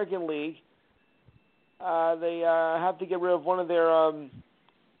American League. They have to get rid of one of their, I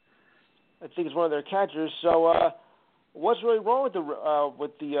think it's one of their catchers. So, what's really wrong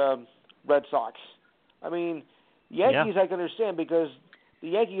with the Red Sox? I mean, Yankees I can understand because the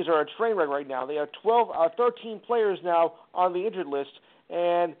Yankees are a train wreck right now. They have 13 players now on the injured list,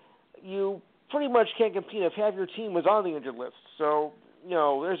 and you pretty much can't compete if half your team was on the injured list. So,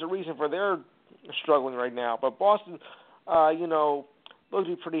 there's a reason for their struggling right now. But Boston, looks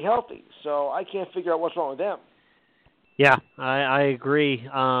to be pretty healthy. So I can't figure out what's wrong with them. Yeah, I agree.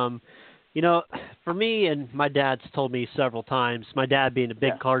 For me, and my dad's told me several times, my dad being a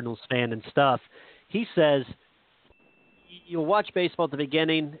big Cardinals fan and stuff, he says you'll watch baseball at the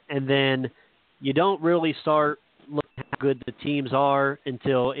beginning and then you don't really start looking at how good the teams are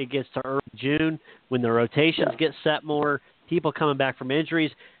until it gets to early June when the rotations get set more, people coming back from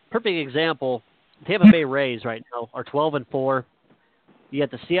injuries. Perfect example, Tampa Bay Rays right now are 12-4. You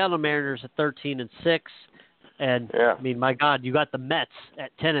got the Seattle Mariners at 13-6. And, I mean, my God, you got the Mets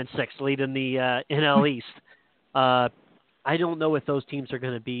at 10-6 leading the NL East. I don't know if those teams are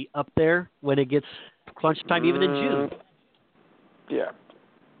going to be up there when it gets crunch time, even in June. Yeah.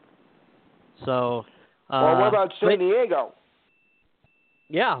 So. Well, what about San Diego?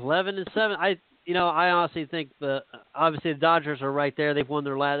 Yeah, 11-7. I honestly think obviously the Dodgers are right there. They've won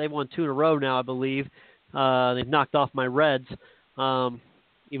they've won 2 in a row now, I believe. They've knocked off my Reds.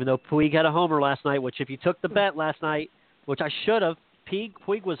 Even though Puig had a homer last night, which if you took the bet last night, which I should have,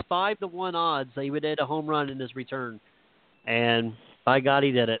 Puig was 5-1 odds that he would hit a home run in his return, and by God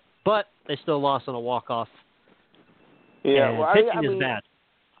he did it. But they still lost on a walk-off. Yeah, and well, pitching is bad.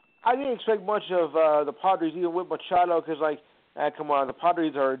 I didn't expect much of the Padres, even with Machado, because come on, the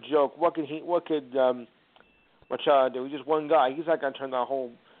Padres are a joke. What could Machado do? He's just one guy. He's not going to turn the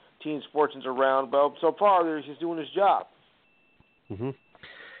whole team's fortunes around. But so far, he's doing his job. Mm-hmm.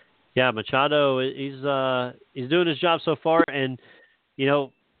 Yeah, Machado, he's doing his job so far, and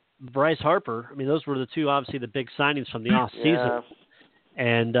Bryce Harper. I mean, those were the two, obviously, the big signings from the off season,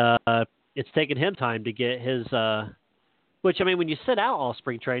 and it's taken him time to get his. Which, I mean, when you sit out all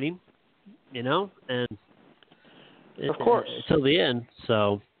spring training, and of course until the end,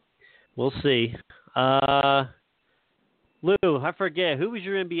 so we'll see. Lou, I forget, who was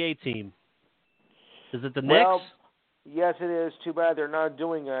your NBA team? Is it the Knicks? Well, yes, it is. Too bad they're not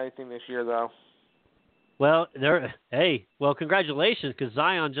doing anything this year, though. Well, congratulations, because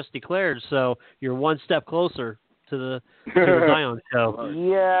Zion just declared, so you're one step closer to the Zion show.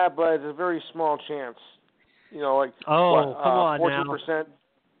 Yeah, but it's a very small chance. Come on 14%. now.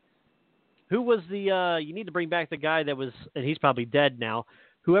 Who was you need to bring back the guy that was, and he's probably dead now,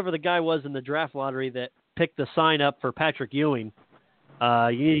 whoever the guy was in the draft lottery that picked the sign up for Patrick Ewing.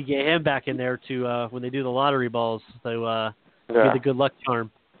 You need to get him back in there to when they do the lottery balls to be the good luck charm.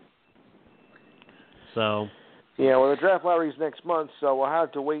 So. Yeah, well, the draft lottery is next month, so we'll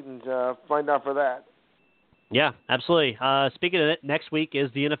have to wait and find out for that. Yeah, absolutely. Speaking of it, next week is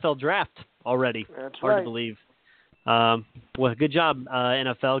the NFL draft already. That's Hard right. to believe. Well, good job,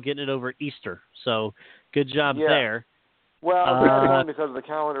 NFL, getting it over Easter. So, good job there. Well, that's because of the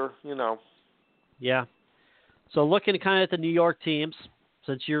calendar, Yeah. So, looking kind of at the New York teams,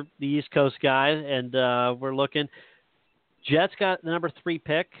 since you're the East Coast guy, and we're looking, Jets got the number 3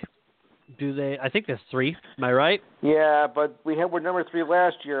 pick. Do they? I think that's 3. Am I right? Yeah, but we were number 3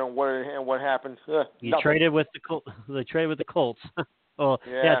 last year, and what happened? You traded with the Colts. They traded with the Colts.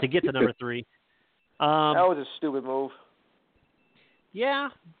 To get to number 3. That was a stupid move. Yeah,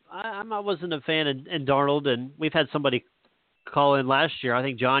 I wasn't a fan in Darnold, and we've had somebody call in last year. I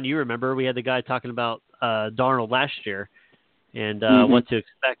think, John, you remember, we had the guy talking about Darnold last year and what to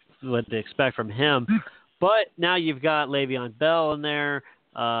expect from him. But now you've got Le'Veon Bell in there,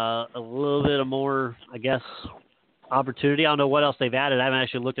 a little bit of more, I guess, opportunity. I don't know what else they've added. I haven't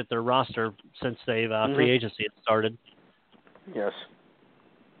actually looked at their roster since they've free agency had started. Yes.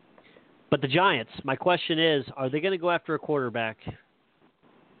 But the Giants, my question is, are they going to go after a quarterback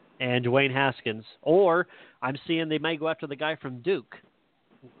and Dwayne Haskins? Or I'm seeing they might go after the guy from Duke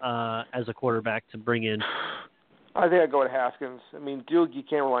as a quarterback to bring in. I think I'd go with Haskins. I mean, Duke, you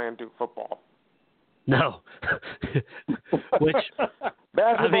can't rely on Duke football. No.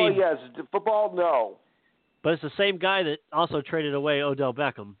 Basketball, yes. Football, no. But it's the same guy that also traded away Odell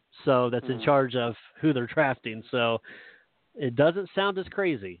Beckham, so that's in charge of who they're drafting. So it doesn't sound as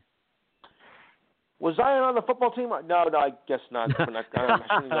crazy. Was Zion on the football team? No, I guess not. I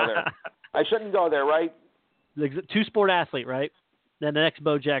shouldn't go there. I shouldn't go there, right? Two-sport athlete, right? Then the next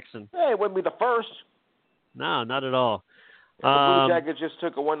Bo Jackson. Hey, it wouldn't be the first. No, not at all. The Blue Jackets just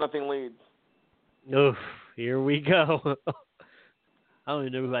took a 1-0 lead. Oof, here we go. I don't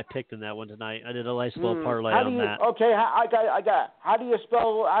even know who I picked in that one tonight. I did a nice little parlay on that. Okay, I got it. How do you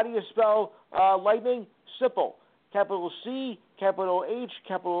spell lightning? Simple. Capital C, capital H,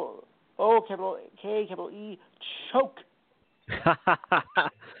 capital O, capital K, capital E, choke.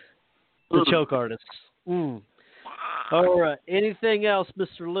 The choke artists. All right. Anything else,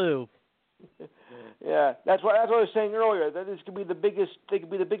 Mr. Lou? Yeah, that's what I was saying earlier. That this could be the biggest. They could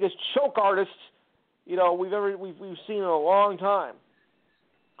be the biggest choke artists, we've seen in a long time.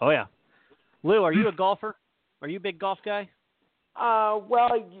 Oh yeah. Lou, are you a golfer? Are you a big golf guy?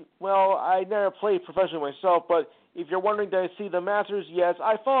 Well, I never played professionally myself, but if you're wondering, did I see the Masters? Yes,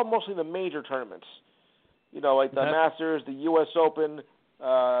 I follow mostly the major tournaments. Like the Masters, the U.S. Open,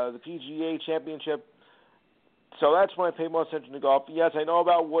 the PGA Championship. So that's when I pay most attention to golf. Yes, I know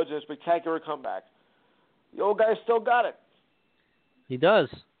about Woods and a spectacular comeback. The old guy still got it. He does.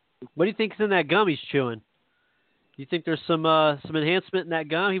 What do you think's in that gum he's chewing? Do you think there's some enhancement in that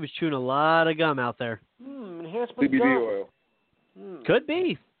gum? He was chewing a lot of gum out there. Enhancement CBD gum. oil. Could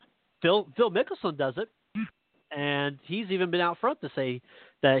be. Phil Mickelson does it. And he's even been out front to say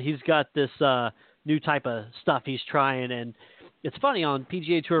that he's got this new type of stuff he's trying. And it's funny, on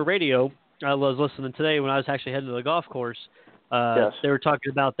PGA Tour Radio, I was listening today when I was actually heading to the golf course. Yes. They were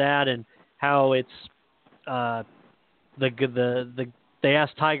talking about that and how it's they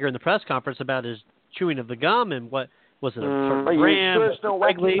asked Tiger in the press conference about his chewing of the gum and what was it, a certain brand? Sure it's no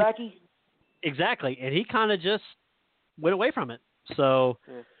wacky? Exactly, and he kind of just went away from it. So,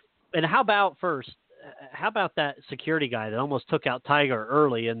 and how about that security guy that almost took out Tiger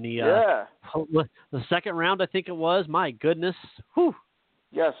early in the second round, I think it was? My goodness, whew.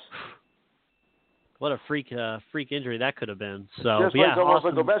 Yes. What a freak injury that could have been. So just like almost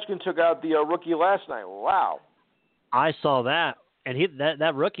like Ovechkin took out the rookie last night. Wow. I saw that, and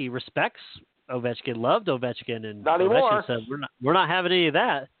that rookie respects Ovechkin, loved Ovechkin, and not Ovechkin said, "We're not having any of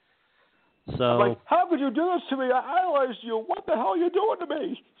that." So I'm like, how could you do this to me? I idolized you. What the hell are you doing to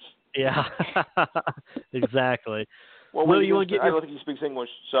me? Yeah, exactly. Well, Lou, I don't think he speaks English,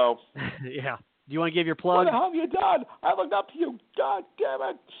 so. Yeah. Do you want to give your plug? What the hell have you done? I looked up to you. God damn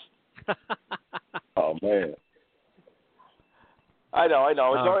it. Oh, man. I know. I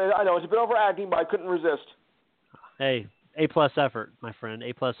know. It's a bit overacting, but I couldn't resist. Hey, A+ effort, my friend.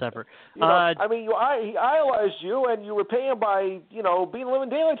 A+ effort. I mean, he idolized you, and you were paying by, being a living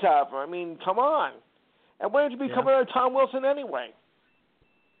daylights out of him. I mean, come on. And when did you become another Tom Wilson anyway?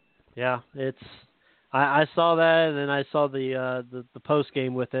 Yeah, I saw that, and then I saw the post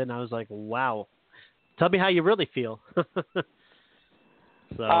game with it, and I was like, wow. Tell me how you really feel.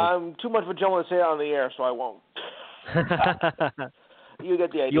 So. Too much of a gentleman to say it on the air, so I won't. You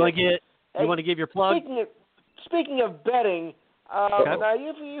get the idea. You want to give your plug? Speaking of betting, now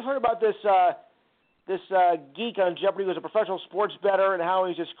you've heard about this geek on Jeopardy who's a professional sports bettor and how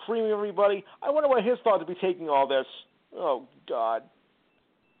he's just creaming everybody. I wonder what his thoughts would be taking all this. Oh God.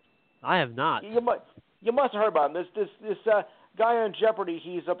 I have not. You must have heard about him. This guy on Jeopardy,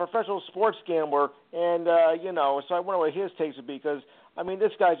 he's a professional sports gambler, and so I wonder what his takes would be, because I mean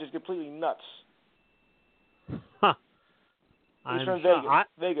this guy's just completely nuts. Huh. He's from Vegas.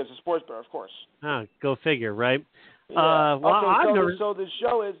 Vegas, a sports bettor, of course. Oh, go figure, right? Yeah. Okay, so the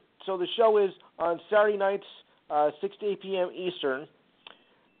show is on Saturday nights, 6 to 8 p.m. Eastern.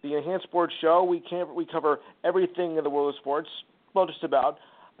 The Enhanced Sports Show. We cover everything in the world of sports, well, just about.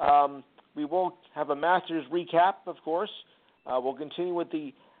 We will have a Masters recap, of course. We'll continue with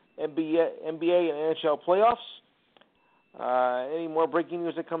the NBA and NHL playoffs. Any more breaking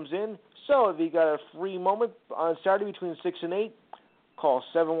news that comes in. So if you got a free moment on Saturday between 6 and 8, call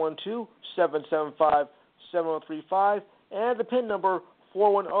 712-775-7035 and the PIN number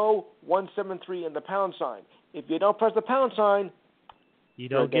 410-173 and the pound sign. If you don't press the pound sign, you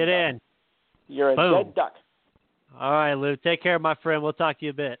don't get in. You're a dead duck. All right, Lou. Take care, my friend. We'll talk to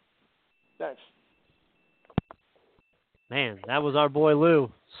you a bit. Thanks. Man, that was our boy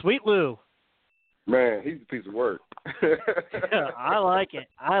Lou. Sweet Lou. Man, he's a piece of work. I like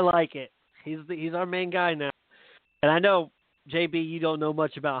it. He's our main guy now. And I know, JB, you don't know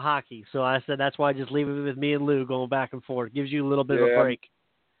much about hockey, so I said that's why I just leave it with me and Lou going back and forth. Gives you a little bit of a break.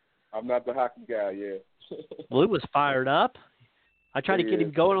 I'm not the hockey guy, yeah. Lou was fired up. I tried to get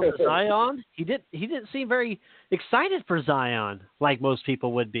him going on the Zion. He didn't seem very excited for Zion like most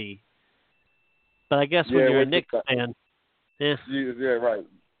people would be. But I guess when you're a Knicks fan, yeah, right.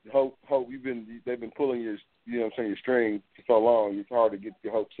 Hope they've been pulling your your string for so long. It's hard to get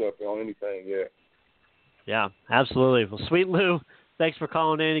your hopes up on anything. Yeah. Yeah, absolutely. Well, sweet Lou, thanks for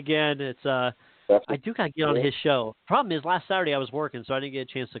calling in again. It's I do gotta get on his show. Problem is, last Saturday I was working, so I didn't get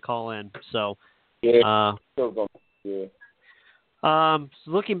a chance to call in. So.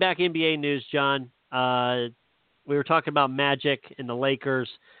 Looking back, NBA news, John. We were talking about Magic and the Lakers.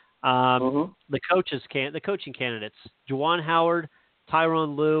 The coaching candidates: Juwan Howard,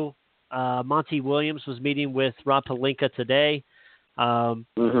 Tyronn Lue, Monty Williams was meeting with Rob Pelinka today.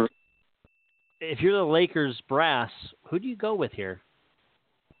 If you're the Lakers brass, who do you go with here?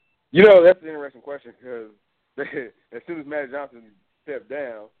 That's an interesting question because as soon as Magic Johnson stepped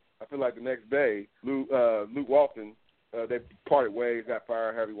down, I feel like the next day, Luke Walton, they parted ways, got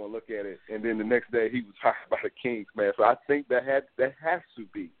fired, however you want to look at it, and then the next day he was hired by the Kings, man. So I think that has to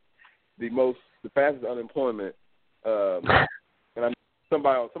be the fastest unemployment. And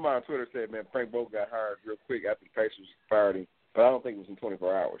somebody on Twitter said, man, Frank Vogel got hired real quick after the Pacers fired him, but I don't think it was in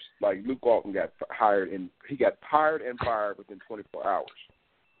 24 hours. Like Luke Walton got hired and he got hired and fired within 24 hours.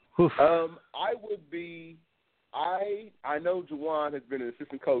 I would be. I know Juwan has been an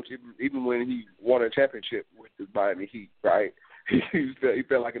assistant coach even when he won a championship with the Miami Heat, right? He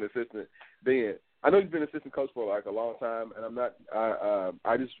felt like an assistant then. I know he's been an assistant coach for like a long time, and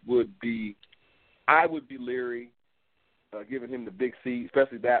I I would be leery giving him the big seat,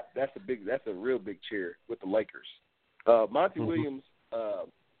 especially that's a real big chair with the Lakers. Monty Williams,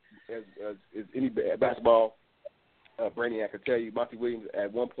 as any basketball brainiac could tell you, Monty Williams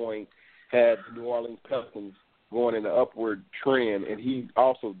at one point had the New Orleans Pelicans going in an upward trend, and he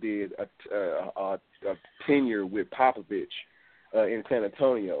also did a tenure with Popovich in San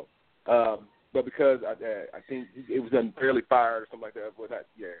Antonio. But because I think it was unfairly fired or something like that, well, not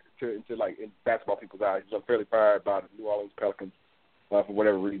to like in basketball people's eyes, he was unfairly fired by the New Orleans Pelicans for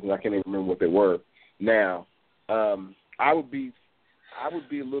whatever reason. I can't even remember what they were. Now, I would a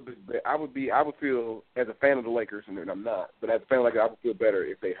little bit. I would feel as a fan of the Lakers, and I'm not, but as a fan of the Lakers, I would feel better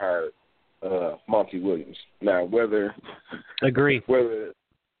if they hired Monty Williams. Now, whether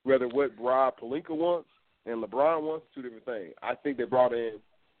what Rob Pelinka wants and LeBron wants, two different things. I think they brought in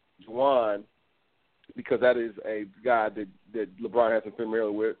Juwan because that is a guy that LeBron has some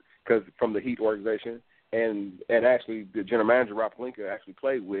familiarity with, because from the Heat organization, and actually the general manager Rob Pelinka actually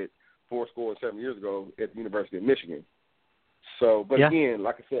played with 7 years ago at the University of Michigan. So, but again,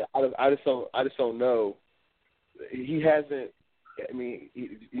 like I said, I just don't know. He hasn't. I mean,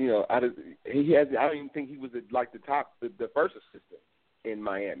 I don't even think he was the first assistant in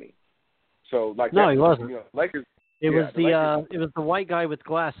Miami. So, like, no, he wasn't. Lakers. It was the white guy with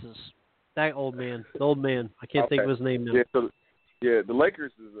glasses. That old man. The old man. I can't think of his name now. Yeah, the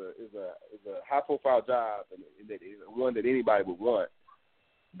Lakers is a high profile job, and one that anybody would want.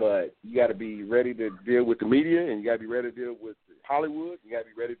 But you got to be ready to deal with the media, and you got to be ready to deal with Hollywood. You got to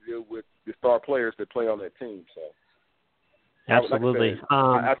be ready to deal with the star players that play on that team. So, absolutely.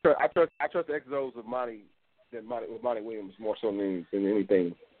 I trust the exos of Monty Williams more so than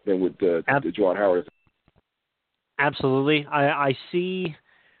anything than with Juwan Howard. Absolutely. I see.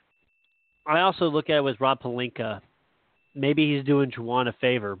 I also look at it with Rob Pelinka. Maybe he's doing Juwan a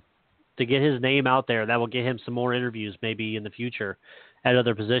favor to get his name out there. That will get him some more interviews maybe in the future at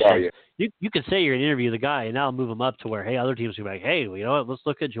other positions. Oh, yeah. You can say you're going to interview the guy, and that'll move him up to where, hey, other teams will be like, hey, you know what, let's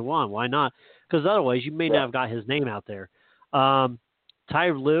look at Juwan. Why not? Because otherwise you may not have got his name out there. Ty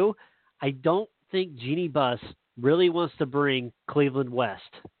Lue, I don't think Jeannie Buss really wants to bring Cleveland West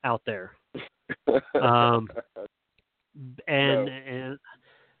out there. And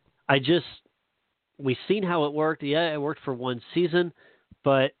we've seen how it worked. Yeah, it worked for one season,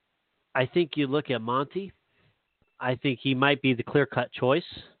 but I think you look at Monty, I think he might be the clear-cut choice.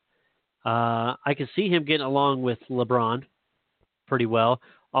 I can see him getting along with LeBron pretty well.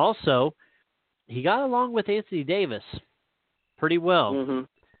 Also, he got along with Anthony Davis pretty well.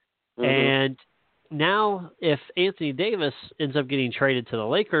 Mm-hmm. And now if Anthony Davis ends up getting traded to the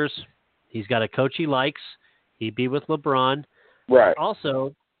Lakers, he's got a coach he likes. He'd be with LeBron. Right.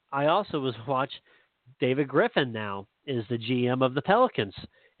 Also, I was watching David Griffin now is the GM of the Pelicans.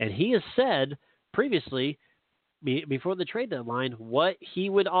 And he has said previously, before the trade deadline, what he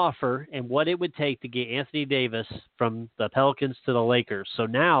would offer and what it would take to get Anthony Davis from the Pelicans to the Lakers. So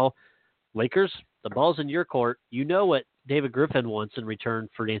now, Lakers, the ball's in your court. You know what David Griffin wants in return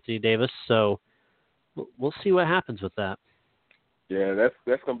for Anthony Davis. So we'll see what happens with that. Yeah,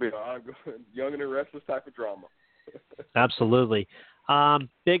 that's going to be an ongoing Young and the Restless type of drama. Absolutely.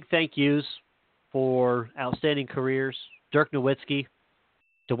 Big thank yous for outstanding careers. Dirk Nowitzki,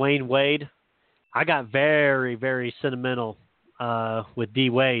 Dwayne Wade. I got very, very sentimental with D.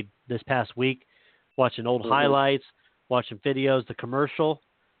 Wade this past week, watching old highlights, watching videos. The commercial,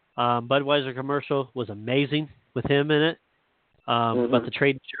 Budweiser commercial, was amazing with him in it. But the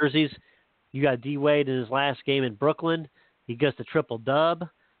trade jerseys, you got D. Wade in his last game in Brooklyn. He gets the triple dub.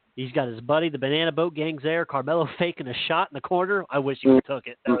 He's got his buddy, the Banana Boat Gang's there. Carmelo faking a shot in the corner. I wish he would have took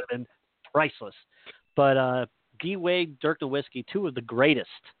it. That would have been priceless. But D. Wade, Dirk Nowitzki, two of the greatest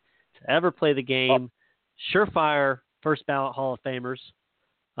to ever play the game. Surefire first ballot Hall of Famers.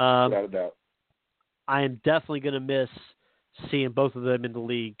 Without a doubt. I am definitely going to miss seeing both of them in the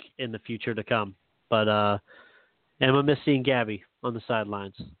league in the future to come. But and I'm going to miss seeing Gabby on the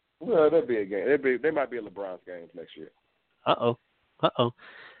sidelines. Well, that'd be a game. They might be at LeBron's games next year. Uh-oh.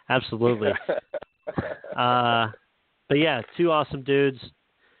 Absolutely. But yeah, two awesome dudes.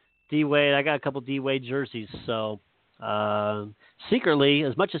 D-Wade, I got a couple D-Wade jerseys. So secretly,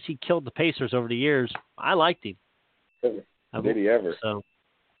 as much as he killed the Pacers over the years, I liked him. Did he ever? So,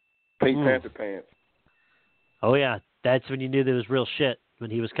 Pink Panther pants. Oh, yeah. That's when you knew there was real shit when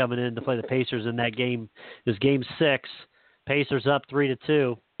he was coming in to play the Pacers in that game. It was Game 6. Pacers up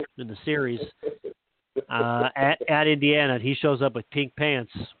 3-2 in the series. At Indiana, he shows up with pink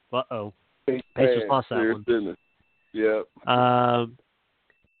pants. Uh-oh. Pacers lost that one. Business. Yep.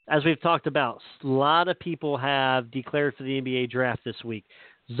 As we've talked about, a lot of people have declared for the NBA draft this week.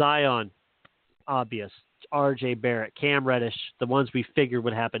 Zion, obvious. R.J. Barrett, Cam Reddish, the ones we figured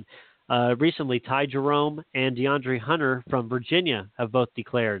would happen. Recently, Ty Jerome and DeAndre Hunter from Virginia have both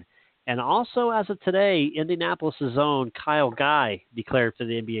declared. And also, as of today, Indianapolis' own Kyle Guy declared for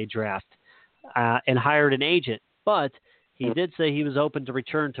the NBA draft and hired an agent. But he did say he was open to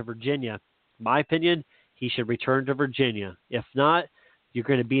return to Virginia. In my opinion, he should return to Virginia. If not, you're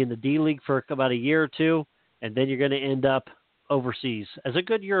going to be in the D-League for about a year or two, and then you're going to end up overseas as a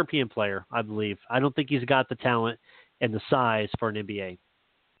good European player, I believe. I don't think he's got the talent and the size for an NBA.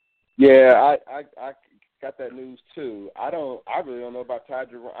 Yeah, I got that news too. I really don't know about Ty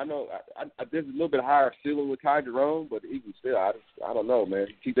Jerome. I know there's a little bit higher ceiling with Ty Jerome, but even still, I don't know, man.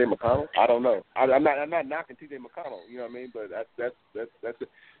 T.J. McConnell, I don't know. I'm not knocking T.J. McConnell, you know what I mean? But that's it.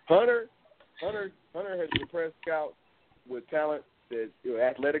 Hunter has impressed scouts with talent that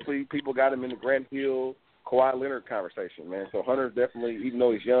athletically people got him in the Grant Hill, Kawhi Leonard conversation, man. So Hunter's definitely, even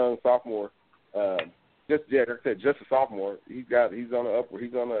though he's young, sophomore. Like I said, just a sophomore. He's on the upward.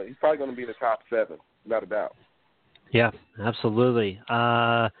 He's probably going to be in the top 7, without a doubt. Yeah, absolutely.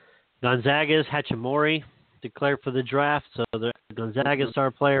 Gonzaga's Hachimura declared for the draft, so the Gonzaga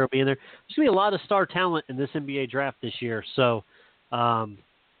star player will be in there. There's going to be a lot of star talent in this NBA draft this year. So,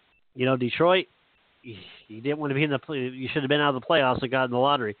 Detroit, you didn't want to be in the play. You should have been out of the playoffs and got in the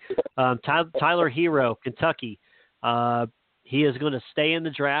lottery. Tyler Hero, Kentucky. He is going to stay in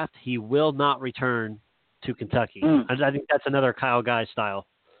the draft. He will not return to Kentucky. I think that's another Kyle Guy style.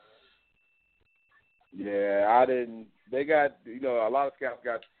 Yeah, I didn't. They got, a lot of scouts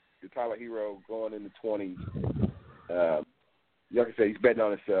got the Tyler Hero going in the 20s. Like I said, he's betting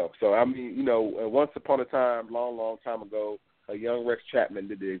on himself. So, I mean, once upon a time, long time ago, a young Rex Chapman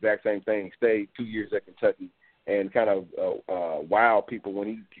did the exact same thing. He stayed 2 years at Kentucky and kind of wowed people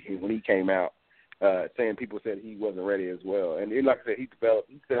when he came out, saying people said he wasn't ready as well. And like I said, he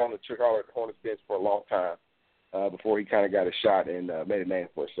stayed on the Charlotte Hornets bench for a long time before he kind of got a shot and made a name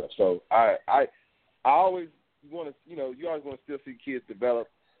for himself. So I always want to, you always want to still see kids develop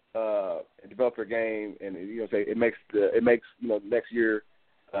and develop their game, and it makes next year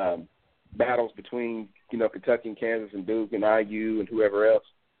battles between Kentucky and Kansas and Duke and IU and whoever else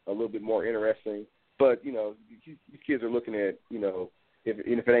a little bit more interesting. But these kids are looking at if it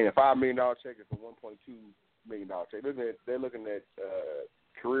ain't a $5 million check, it's a $1.2 million check. They're looking at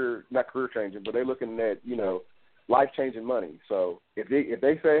not career changing, but they're looking at life changing money. So if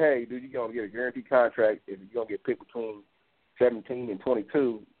they say, hey, dude, you're gonna get a guaranteed contract if you're gonna get picked between 17 and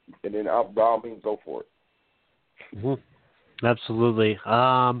 22, and then by all means go for it. Mm-hmm. Absolutely.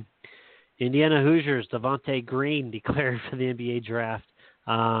 Indiana Hoosiers, Devontae Green declared for the NBA draft.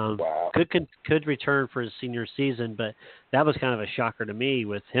 Wow. Could return for his senior season, but that was kind of a shocker to me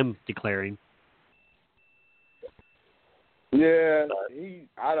with him declaring. Yeah,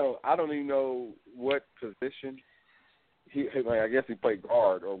 I don't even know what position I guess he played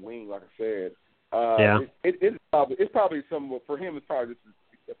guard or wing, like I said. Yeah. It's probably some for him. It's probably just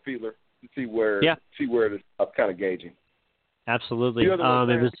a feeler to see where the stuff's kind of gauging. Absolutely. He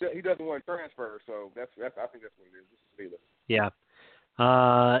doesn't want to transfer, so I think that's what it is. Just a feeler. Yeah.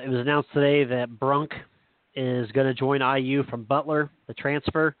 It was announced today that Brunk is going to join IU from Butler, the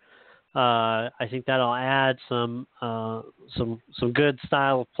transfer. I think that'll add some good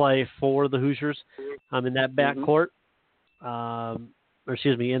style of play for the Hoosiers in that backcourt.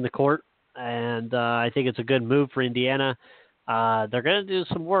 In the court. And I think it's a good move for Indiana. They're going to do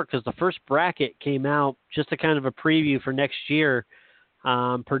some work because the first bracket came out just a kind of a preview for next year.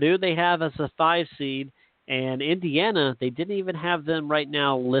 Purdue they have as a 5 seed, and Indiana, they didn't even have them right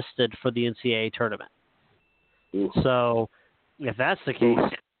now listed for the NCAA tournament. Ooh. So if that's the case,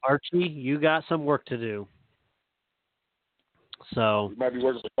 Archie, you got some work to do. So you might be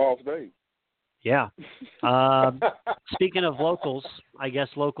working for Ball State. Yeah. Speaking of locals, I guess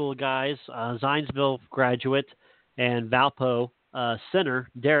local guys, Zionsville graduate and Valpo center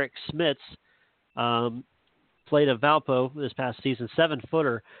Derek Smits played at Valpo this past season,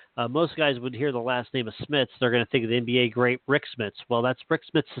 7-footer. Most guys would hear the last name of Smits, they're going to think of the NBA great Rick Smits. Well, that's Rick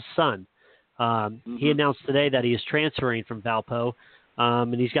Smits' son. He announced today that he is transferring from Valpo,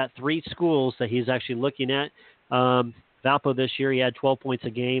 and he's got 3 schools that he's actually looking at. Valpo this year, he had 12 points a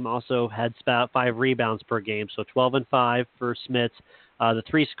game, also had about 5 rebounds per game, so 12 and 5 for Smits. The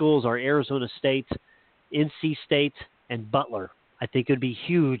 3 schools are Arizona State, NC State, and Butler. I think it would be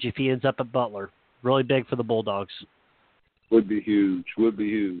huge if he ends up at Butler. Really big for the Bulldogs. Would be huge.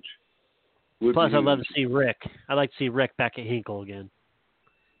 Plus, I'd love to see Rick. I'd like to see Rick back at Hinkle again.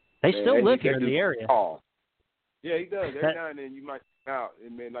 They still live here in the area. Tall. Yeah, he does. Every now and then you might come out,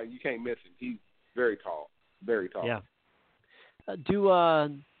 and man, you can't miss him. He's very tall. Very tall. Yeah. Do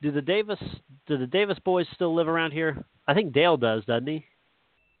the Do the Davis boys still live around here? I think Dale does, doesn't he?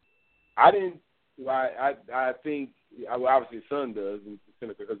 I didn't. I think obviously his son does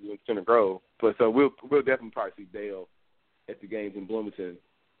because he's in Center Grove. But so we'll definitely probably see Dale at the games in Bloomington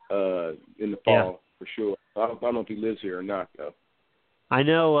in the fall for sure. I don't know if he lives here or not though. I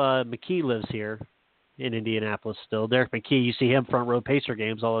know McKee lives here in Indianapolis still. Derek McKee, you see him front row Pacer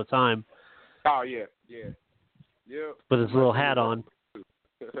games all the time. Oh yeah. With his little hat on.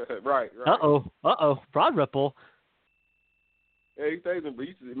 right. Uh-oh. Broad Ripple. Yeah, he stays in. He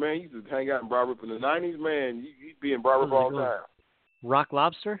used to hang out in Broad Ripple in the '90s. Man, he'd be in Broad Ripple all the time. Rock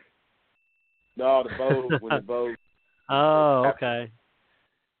Lobster? No, the Bows. When the Bows. Oh, okay.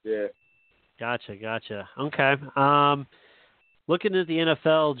 Yeah. Gotcha. Okay. Looking at the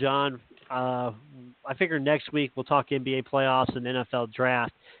NFL, John, I figure next week we'll talk NBA playoffs and NFL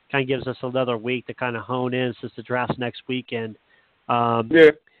draft. Kind of gives us another week to kind of hone in since the draft's next weekend.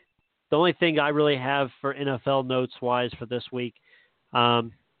 The only thing I really have for NFL notes-wise for this week,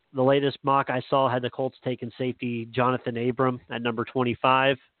 the latest mock I saw had the Colts taking safety Jonathan Abram at number 26,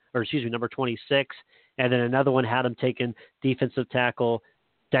 and then another one had him taking defensive tackle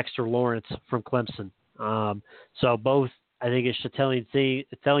Dexter Lawrence from Clemson. So both, I think it's a telling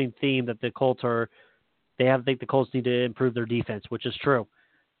theme that the Colts think the Colts need to improve their defense, which is true.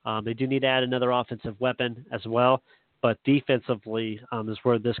 They do need to add another offensive weapon as well, but defensively is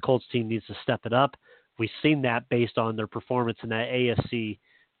where this Colts team needs to step it up. We've seen that based on their performance in that AFC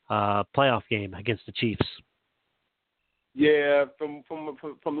playoff game against the Chiefs. Yeah, from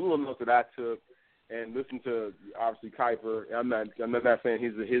the little notes that I took and listened to obviously Kuiper, I'm not saying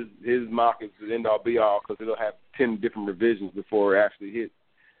his mock is the end all be all because it'll have 10 different revisions before it actually hits,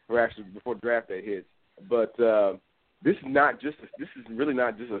 before draft day hits. But this is really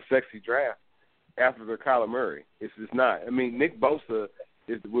not just a sexy draft after the Kyler Murray. It's just not. I mean, Nick Bosa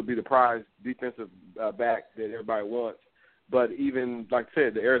would be the prize defensive back that everybody wants. But even, like I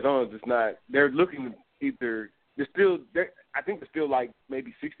said, the Arizona's just not. They're looking either. I think they're still like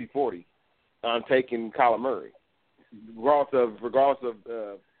maybe 60-40 on taking Kyler Murray, regardless of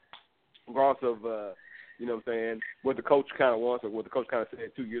you know what I'm saying, what the coach kind of wants or what the coach kind of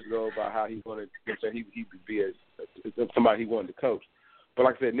said 2 years ago about how he wanted, you know what I'm saying, he would be somebody he wanted to coach. But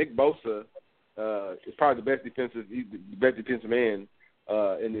like I said, Nick Bosa is probably the best defensive end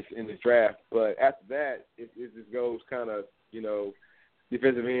in this draft. But after that, it just goes kind of, you know,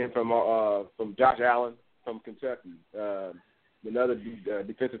 defensive end from Josh Allen from Kentucky, another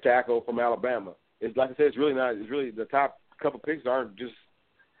defensive tackle from Alabama. It's like I said, it's really the top couple picks aren't just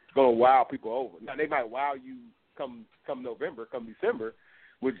going to wow people over. Now they might wow you come December,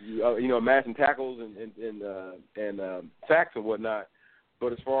 with amassing tackles and sacks and whatnot.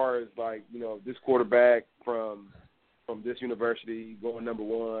 But as far as like, you know, this quarterback from this university going number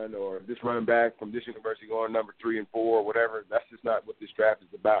 1, or this running back from this university going number 3 and 4, or whatever, that's just not what this draft is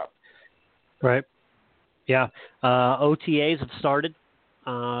about. Right. Yeah. OTAs have started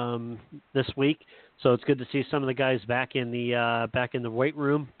this week, so it's good to see some of the guys back in the weight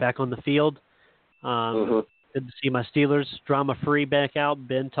room, back on the field. Good to see my Steelers drama-free back out.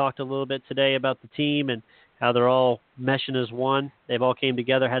 Ben talked a little bit today about the team and how they're all meshing as one. They've all came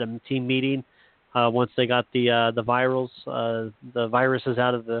together, had a team meeting once they got the viruses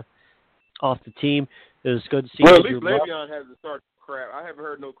off the team. It was good to see. Well, at least Le'Veon hasn't started crap. I haven't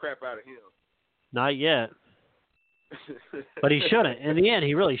heard no crap out of him. Not yet. But he shouldn't. In the end,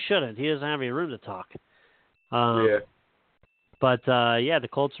 he really shouldn't. He doesn't have any room to talk. Yeah. But, the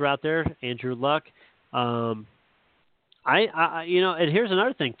Colts are out there. Andrew Luck. And here's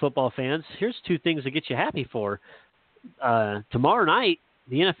another thing, football fans. Here's 2 things to get you happy for. Tomorrow night,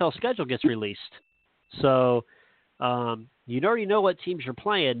 the NFL schedule gets released. So you already know what teams you're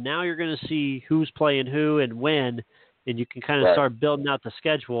playing. Now you're going to see who's playing who and when, and you can kind of start building out the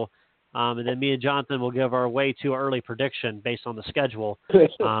schedule. And then me and Jonathan will give our way too early prediction based on the schedule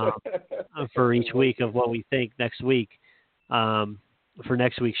for each week of what we think next week for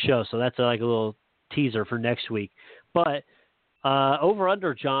next week's show. So that's like a little teaser for next week. But over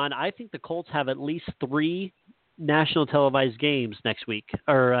under, John, I think the Colts have at least 3 national televised games next week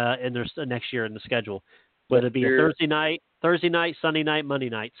or in their next year in the schedule, whether it be a Thursday night, Sunday night, Monday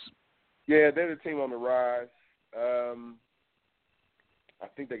nights. Yeah, they're the team on the rise. I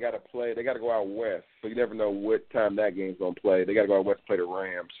think they got to play. They got to go out west, so you never know what time that game's going to play. They got to go out west and play the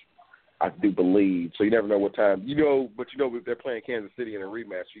Rams, I do believe. So you never know what time. But they're playing Kansas City in a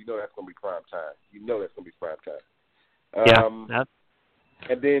rematch, so you know that's going to be prime time. Yeah.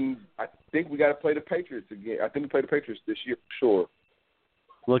 And then I think we got to play the Patriots again. I think we play the Patriots this year for sure.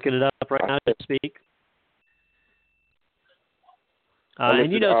 Looking it up right now to speak.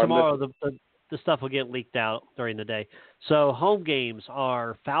 And tomorrow the stuff will get leaked out during the day. So home games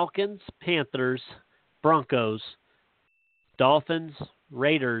are Falcons, Panthers, Broncos, Dolphins,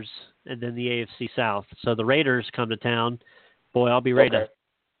 Raiders, and then the AFC South. So the Raiders come to town. Boy, I'll be ready to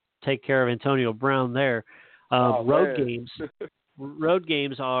take care of Antonio Brown there. Road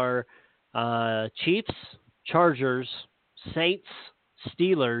games are Chiefs, Chargers, Saints,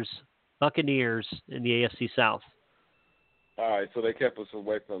 Steelers, Buccaneers in the AFC South. All right, so they kept us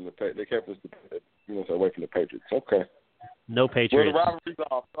away from the away from the Patriots. Okay. No Patriots. Well, the rivalry's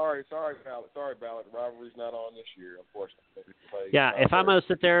off. Sorry, Ballot. The rivalry's not on this year, unfortunately. Yeah, if I'm going to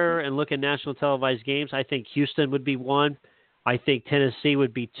sit there and look at national televised games, I think Houston would be 1. I think Tennessee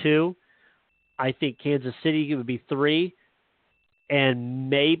would be 2. I think Kansas City would be 3. And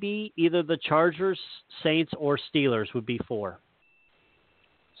maybe either the Chargers, Saints, or Steelers would be 4.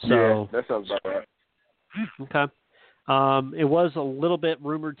 So, yeah, that sounds about right. Okay. It was a little bit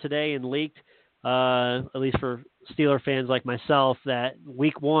rumored today and leaked, at least for Steeler fans like myself, that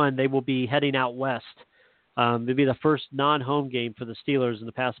week 1 they will be heading out west. It'll be the first non-home game for the Steelers in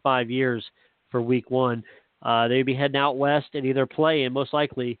the past 5 years for week 1. They'd be heading out west and either play, and most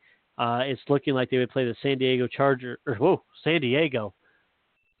likely it's looking like they would play the San Diego Chargers. San Diego.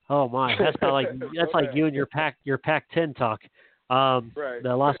 Oh my, that's like you and your Pac-10 talk. Right.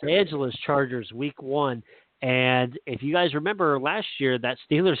 The Los Angeles Chargers week 1. And if you guys remember last year, that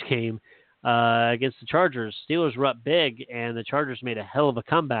Steelers game against the Chargers, Steelers were up big, and the Chargers made a hell of a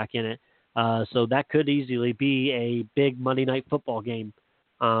comeback in it. So that could easily be a big Monday Night Football game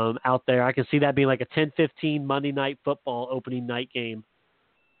out there. I can see that being like a 10-15 Monday Night Football opening night game.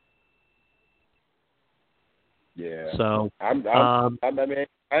 Yeah. So I mean,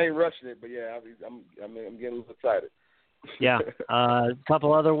 I ain't rushing it, but yeah, I'm getting a little excited. Yeah. A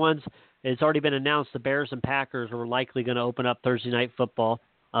couple other ones. It's already been announced the Bears and Packers are likely going to open up Thursday Night Football.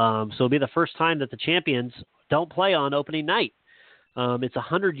 So it'll be the first time that the champions don't play on opening night. It's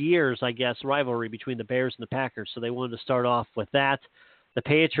 100 years, I guess, rivalry between the Bears and the Packers. So they wanted to start off with that. The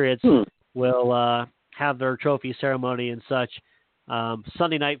Patriots will have their trophy ceremony and such.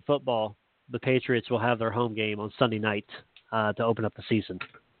 Sunday Night Football, the Patriots will have their home game on Sunday night to open up the season.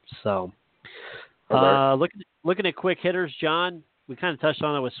 So looking at quick hitters, John, we kind of touched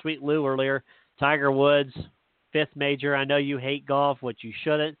on it with Sweet Lou earlier. Tiger Woods, 5th major. I know you hate golf, which you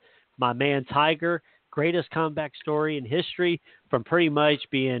shouldn't. My man Tiger, greatest comeback story in history from pretty much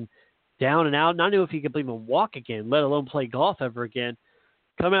being down and out. Not know if he could even walk again, let alone play golf ever again.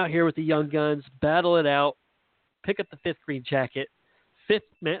 Come out here with the young guns, battle it out, pick up the 5th green jacket,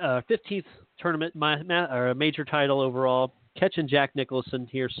 15th tournament major title overall, catching Jack Nicholson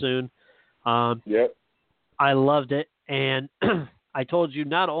here soon. Yep. I loved it, and I told you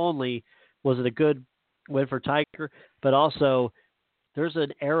not only was it a good win for Tiger, but also there's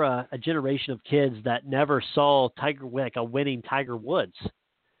an era, a generation of kids that never saw Tiger like a winning Tiger Woods.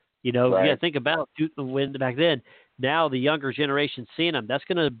 You know, right. You got to think about the win back then. Now the younger generation seeing him, that's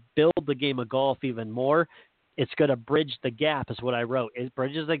going to build the game of golf even more. It's going to bridge the gap, is what I wrote. It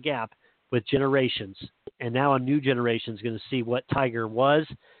bridges the gap with generations, and now a new generation is going to see what Tiger was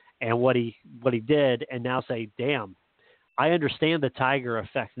and what he did, and now say, damn, I understand the Tiger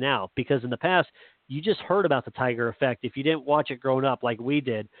effect now. Because in the past, you just heard about the Tiger effect if you didn't watch it growing up like we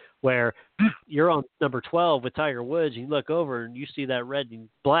did, where you're on number 12 with Tiger Woods, and you look over and you see that red and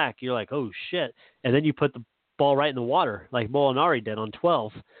black, you're like, oh, shit. And then you put the ball right in the water like Molinari did on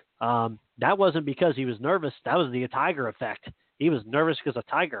 12. That wasn't because he was nervous. That was the Tiger effect. He was nervous because of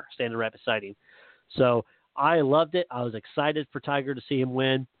Tiger standing right beside him. So I loved it. I was excited for Tiger to see him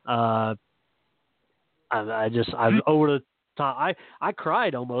win. I'm over the top. I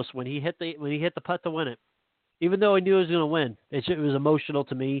cried almost when he hit the putt to win it, even though I knew he was going to win. It was emotional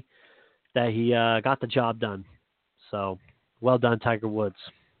to me that he got the job done. So well done, Tiger Woods.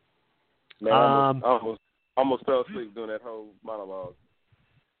 Man, I almost fell asleep doing that whole monologue.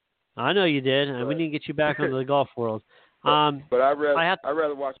 I know you did, and we need to get you back into the golf world. But I'd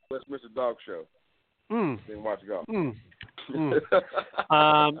rather watch the Westminster Dog Show than watch golf.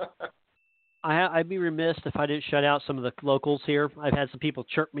 I'd be remiss if I didn't shut out some of the locals here. I've had some people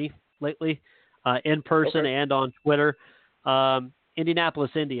chirp me lately, in person and on Twitter.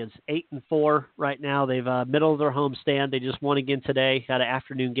 Indianapolis Indians, 8-4 right now. They've middle of their homestand. They just won again today. Had an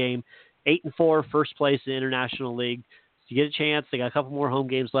afternoon game. 8-4, first place in the International League. So you get a chance. They got a couple more home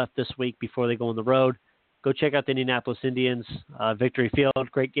games left this week before they go on the road. Go check out the Indianapolis Indians, Victory Field.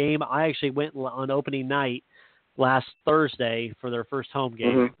 Great game. I actually went on opening night last Thursday for their first home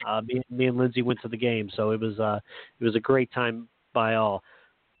game. Me and Lindsay went to the game, so it was a great time by all.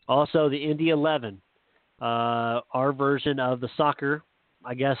 Also, the Indy 11, our version of the soccer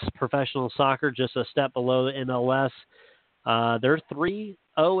I guess, professional soccer, just a step below the MLS. They're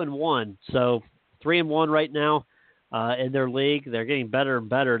 3-0-1, so 3-1 right now in their league. They're getting better and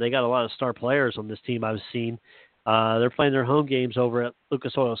better. They got a lot of star players on this team I've seen. They're playing their home games over at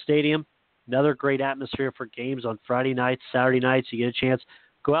Lucas Oil Stadium. Another great atmosphere for games on Friday nights, Saturday nights. You get a chance,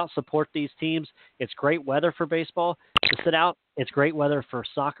 go out, support these teams. It's great weather for baseball to sit out. It's great weather for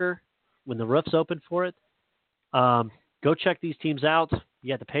soccer when the roof's open for it. Go check these teams out.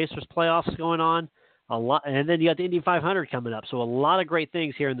 You got the Pacers playoffs going on. A lot, and then you got the Indy 500 coming up. So a lot of great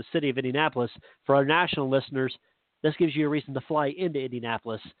things here in the city of Indianapolis. For our national listeners, this gives you a reason to fly into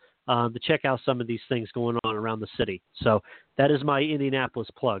Indianapolis to check out some of these things going on around the city. So that is my Indianapolis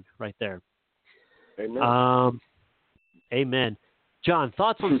plug right there. Amen. Amen. John,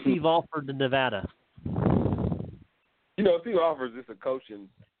 thoughts on Steve Alford in Nevada? You know, Steve Alford is just a coaching.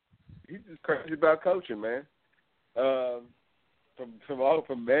 He's just crazy about coaching, man.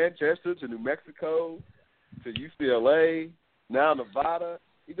 From Manchester to New Mexico to UCLA, now Nevada.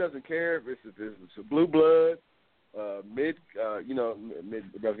 He doesn't care if it's a blue blood,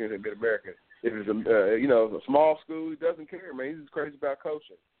 mid-American. If it's a small school, he doesn't care, man. He's just crazy about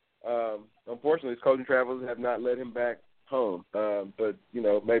coaching. Unfortunately, his coaching travels have not led him back home. But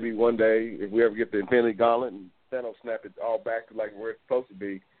maybe one day, if we ever get the Infinity Gauntlet and Thanos snap it all back to like where it's supposed to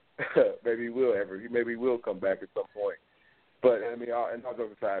be, maybe he will come back at some point. But I mean, and all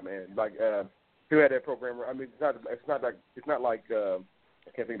jokes aside, man, like who had that program? I mean, it's not like I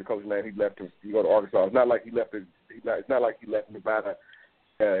can't think of the coach's name. He left to go to Arkansas. It's not like he left Nevada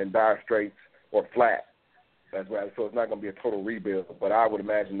in dire straits or flat. That's right. So it's not going to be a total rebuild. But I would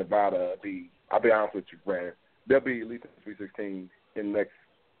imagine Nevada I'll be honest with you, Brandon, they'll be at least in the 316 in the next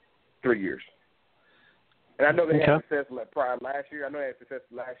 3 years. And I know they had success prior last year. I know they had success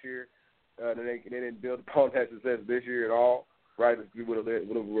last year. They didn't build upon that success this year at all. Right? We would have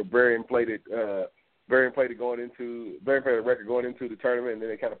very inflated record going into the tournament, and then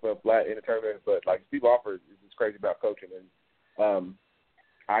they kind of fell flat in the tournament. But like Steve Alford is just crazy about coaching, and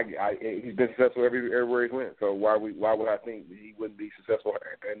he's been successful everywhere he's went. So why would I think that he wouldn't be successful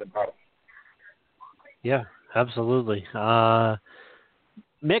in the bottom? Yeah, absolutely.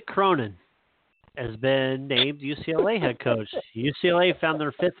 Mick Cronin has been named UCLA head coach. UCLA found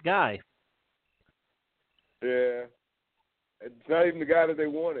their fifth guy. Yeah. It's not even the guy that they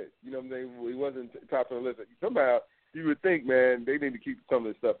wanted. He wasn't top of the list. Somehow you would think, man, they need to keep some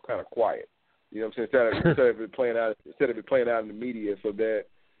of this stuff kind of quiet. You know what I'm saying? Instead of it playing out in the media, so that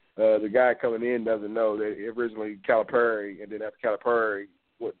the guy coming in doesn't know that originally Calipari, and then after Calipari,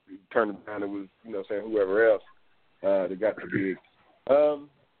 what turned around, it was whoever else that got the gig.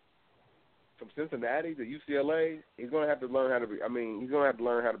 From Cincinnati to UCLA, he's going to have to learn how to become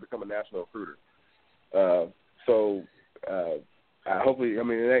a national recruiter. Hopefully,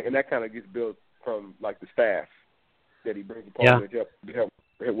 and that kind of gets built from like the staff that he brings upon to help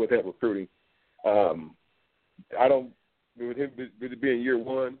recruiting. With it being year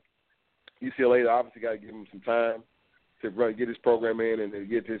one, UCLA obviously got to give him some time to really get his program in and then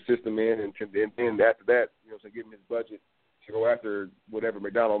get his system in, and after that, give him his budget to go after whatever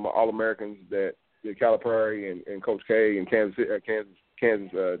McDonald All-Americans that Calipari and Coach K and Kansas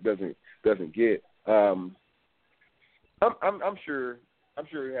doesn't get. I'm sure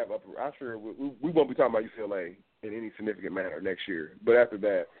we won't be talking about UCLA in any significant manner next year. But after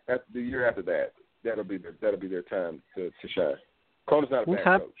the year after that, that'll be their time to shine. Cronin's not a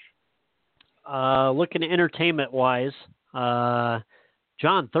bad coach. Looking entertainment-wise,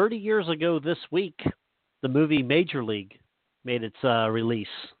 John, 30 years ago this week, the movie Major League made its release.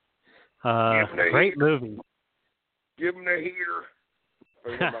 Great movie. Give them the heater.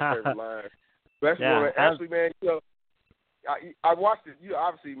 That's one of my favorite lines. That's one. Actually, man, I watched it.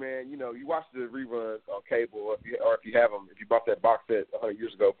 Obviously, man, you watch the reruns on cable, or if you have them, if you bought that box set 100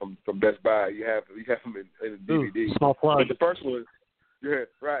 years ago from Best Buy, you have them in a DVD. Small plug. But the first one, yeah,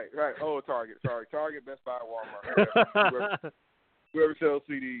 right. Oh, Target, Best Buy, Walmart, whoever sells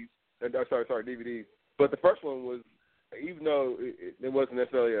CDs. DVDs. But the first one was, even though it wasn't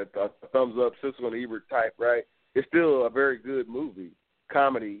necessarily a thumbs up, Siskel and Ebert type, right? It's still a very good movie,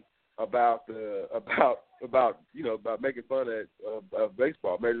 comedy about making fun of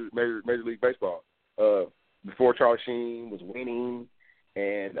baseball, Major League Baseball. Before Charlie Sheen was winning,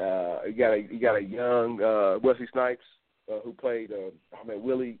 and you got a young Wesley Snipes who played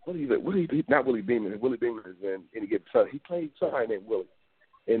Willie. Not Willie Beeman. Willie Beeman is in Any Given Sunday. He played somebody named Willie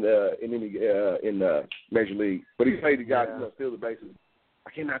in Major League, but he played the guy steal the bases. I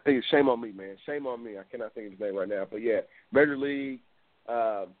cannot think. Shame on me, man. Shame on me. I cannot think of his name right now. But yeah, Major League.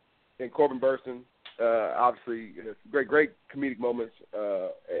 And Corbin Burson, obviously, great comedic moments,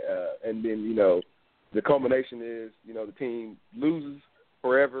 and then the culmination is the team loses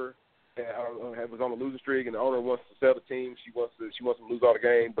forever. And was on a losing streak, and the owner wants to sell the team. She wants to lose all the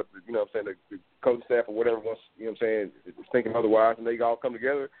game, but the coaching staff or whatever wants is thinking otherwise, and they all come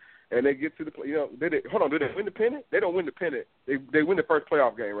together and they get to the did they win the pennant? They don't win the pennant. They win the first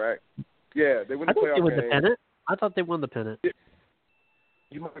playoff game, right? Yeah, they win the playoff game. They win the pennant. I thought they won the pennant. They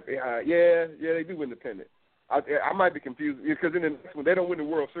do win the pennant. I might be confused because in the next one they don't win the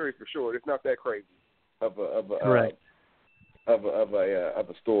World Series for sure. It's not that crazy of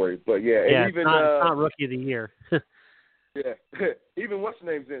a story, but yeah, even it's not Rookie of the Year. Yeah, even what's the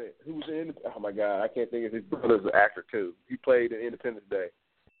name's in it? Who was in? Oh my God, I can't think of his brother's an actor too. He played in Independence Day.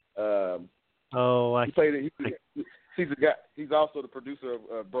 He played it. He's a guy. He's also the producer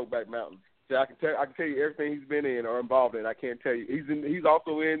of Brokeback Mountain. So I can tell you everything he's been in or involved in. I can't tell you. He's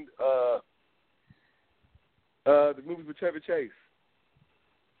also in the movies with Chevy Chase.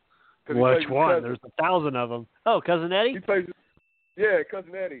 Which one? There's 1,000 of them. Oh, Cousin Eddie? He plays. Yeah,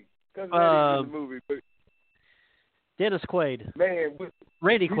 Cousin Eddie. Cousin Eddie's in the movie. But Dennis Quaid. Man,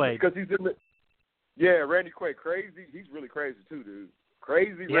 Randy Quaid. Because he's in the. Yeah, Randy Quaid. Crazy. He's really crazy too, dude.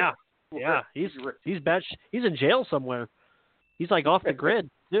 Crazy. Yeah. Yeah. He's bad. He's in jail somewhere. He's like off the grid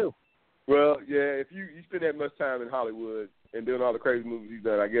too. Well, yeah. If you spend that much time in Hollywood and doing all the crazy movies he's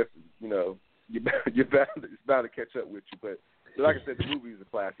done, I guess you're bound to catch up with you. But like I said, the movie is a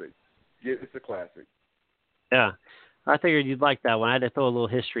classic. Yeah, it's a classic. Yeah, I figured you'd like that one. I had to throw a little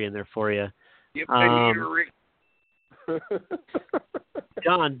history in there for you. Yep,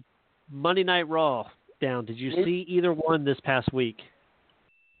 John, Monday Night Raw down. Did you see either one this past week?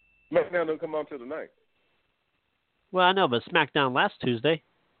 SmackDown don't come on till tonight. Well, I know, but SmackDown last Tuesday.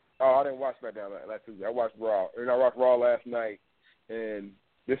 Oh, I didn't watch SmackDown last Tuesday. I watched Raw, and I watched Raw last night. And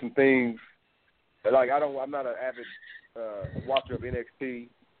there's some things like I'm not an avid watcher of NXT.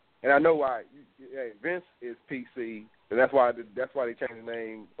 And I know why. Vince is PC, and that's why they changed the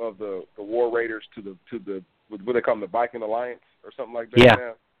name of the War Raiders to the what they call them, the Viking Alliance or something like that. Yeah.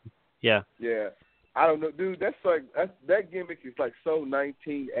 Now. Yeah. I don't know, dude. That gimmick is like so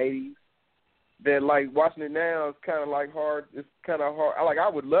 1980s that like watching it now is kind of like hard. It's kind of hard. I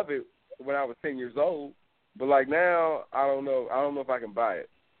would love it when I was 10 years old, but like now I don't know. I don't know if I can buy it.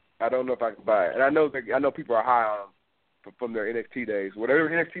 And I know people are high on them from their NXT days. They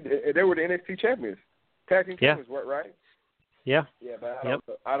were the NXT champions, tag team champions, right? Yeah. Yeah,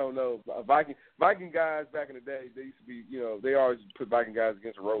 but I don't know. Viking guys back in the day, they used to be, they always put Viking guys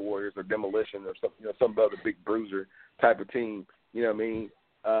against the Road Warriors or Demolition or some other big bruiser type of team. You know what I mean?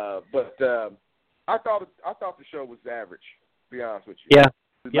 But I thought the show was average. To be honest with you. Yeah.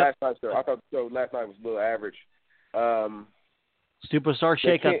 Last night's show, I thought the show last night was a little average. Superstar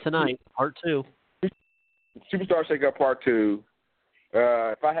Shakeup tonight, part 2. Superstar Shakeup Part 2.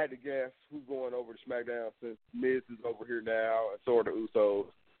 If I had to guess who's going over to SmackDown since Miz is over here now and so are the Usos,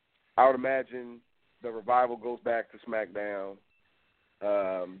 I would imagine the Revival goes back to SmackDown.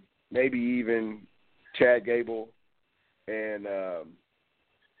 Maybe even Chad Gable and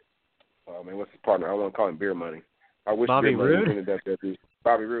what's his partner? I want to call him Beer Money. I wish Bobby Roode.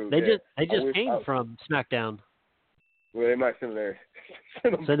 Bobby Roode. They just came from SmackDown. Well, they might send him there.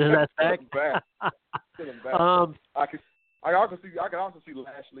 Send him that back. Send him back. I can also see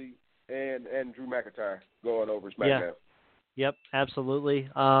Lashley and Drew McIntyre going over SmackDown. Yeah. Yep, absolutely.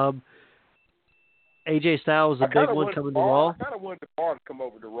 AJ Styles was a big one coming to Raw. I kind of wanted the Bar to come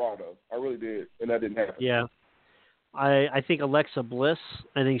over to Raw, though. I really did, and that didn't happen. Yeah. I think Alexa Bliss,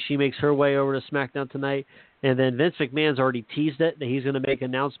 I think she makes her way over to SmackDown tonight. And then Vince McMahon's already teased it that he's going to make an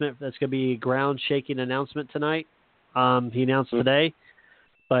announcement. That's going to be a ground-shaking announcement tonight. He announced today.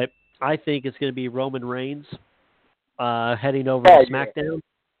 But I think it's going to be Roman Reigns heading over to SmackDown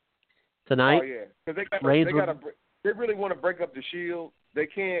tonight. Oh, yeah. Because they really want to break up the Shield. They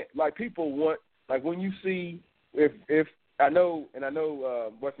can't, like, people want, like, when you see, if I know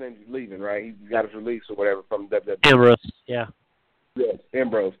what's his name is leaving, right? He got his release or whatever from WWE. Ambrose, yeah. Yes,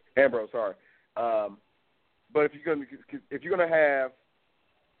 Ambrose, sorry. But if you're gonna have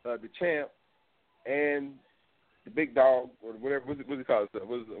the champ and the big dog or whatever, what's he call himself?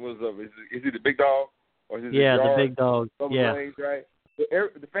 Is he the big dog or is he the big dog? Yeah, Reigns, right.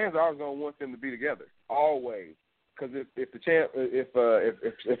 The fans are always gonna want them to be together, always. Because if the champ, if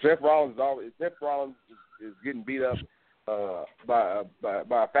Seth Rollins is getting beat up by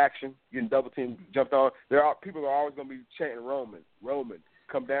a faction, getting double teamed, jumped on, people are always gonna be chanting Roman,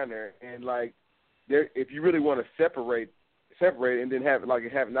 come down there, and like. If you really want to separate, and then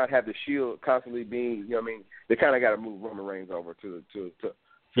not have the Shield constantly being, you know what I mean? They kind of got to move Roman Reigns over to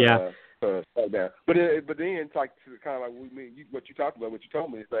SmackDown. SmackDown. But then it's like kind of like what you talked about, what you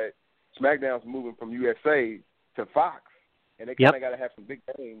told me is that SmackDown's moving from USA to Fox, and they kind of got to have some big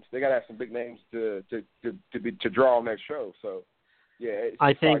names. They got to have some big names to draw on that show. So yeah,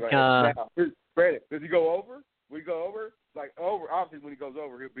 I think. Now, granted, does he go over? Will he go over? Like over? Obviously, when he goes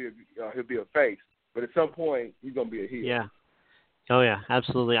over, he'll be a face. But at some point, he's gonna be a heel. Yeah. Oh yeah,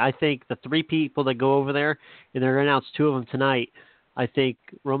 absolutely. I think the 3 people that go over there, and they're going to announce 2 of them tonight. I think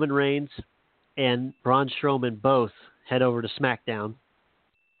Roman Reigns and Braun Strowman both head over to SmackDown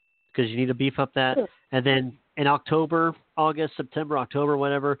because you need to beef up that. And then in August, September, October,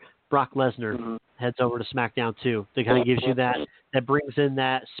 whatever, Brock Lesnar heads over to SmackDown too. That kind of gives you that brings in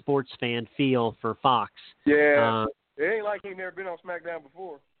that sports fan feel for Fox. Yeah, it ain't like he's never been on SmackDown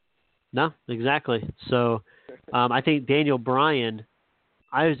before. No, exactly. So I think Daniel Bryan,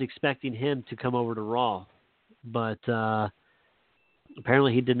 I was expecting him to come over to Raw, but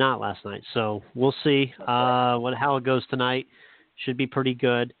apparently he did not last night. So we'll see how it goes tonight. Should be pretty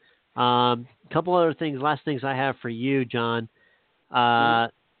good. Couple other things, last things I have for you, John.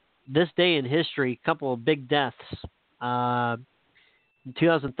 This day in history, a couple of big deaths. In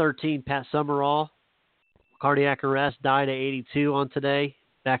 2013, Pat Summerall, cardiac arrest, died at 82 on today.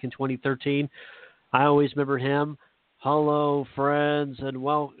 Back in 2013. I always remember him. Hello, friends, and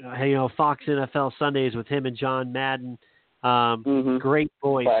Fox NFL Sundays with him and John Madden. Great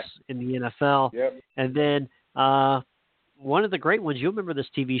voice in the NFL. Yep. And then one of the great ones, you'll remember this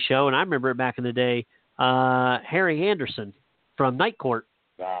TV show, and I remember it back in the day, Harry Anderson from Night Court.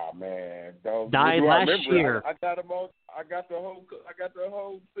 Ah, man. Died last year. I got him on. I got the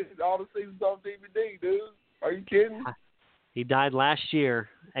whole season, all the seasons on DVD, dude. Are you kidding? He died last year,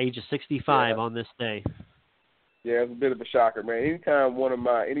 age of 65 on this day. Yeah, it's a bit of a shocker, man. Anytime one of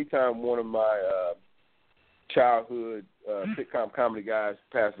my childhood sitcom comedy guys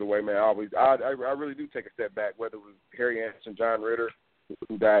passes away, man, I really do take a step back. Whether it was Harry Anderson, John Ritter,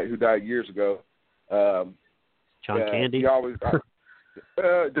 who died years ago, John Candy. He always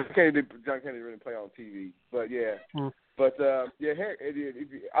John Candy didn't play on TV, but yeah. But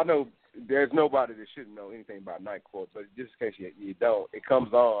I know there's nobody that shouldn't know anything about Night Court, but just in case you don't, it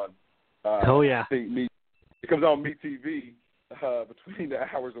comes on. It comes on MeTV between the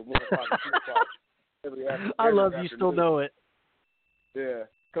hours of 1 o'clock and 2 o'clock. I love you still know it. Yeah, it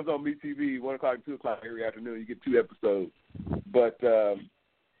comes on MeTV 1 o'clock and 2 o'clock every afternoon. You get 2 episodes, but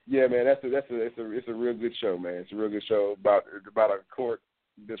yeah, man, it's a real good show, man. It's a real good show about a court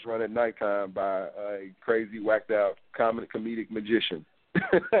that's run at nighttime by a crazy, whacked out comedic magician.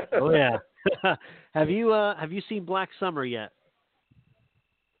 Oh yeah. Have you seen Black Summer yet?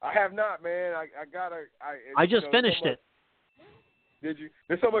 I have not, man. I just finished it. Did you?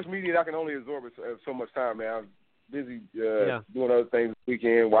 There's so much media that I can only absorb at so much time, man. I'm busy doing other things this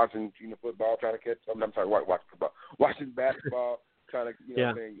weekend, watching football, trying to catch. I'm sorry, watching football, watching basketball, trying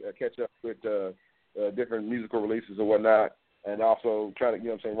to catch up with different musical releases and whatnot. And also trying to,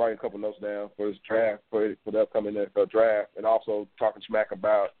 writing a couple notes down for this draft, for the upcoming NFL draft, and also talking smack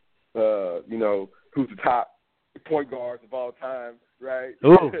about, who's the top point guards of all time, right?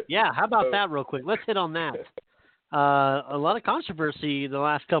 Ooh, yeah. How about that real quick? Let's hit on that. A lot of controversy the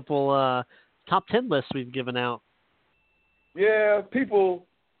last couple top 10 lists we've given out. Yeah, people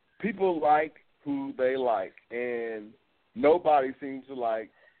like who they like, and nobody seems to like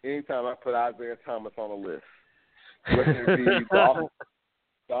anytime I put Isaiah Thomas on a list. Whether it be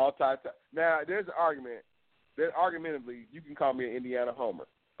all types. Now, there's an argument. Argumentatively, you can call me an Indiana homer,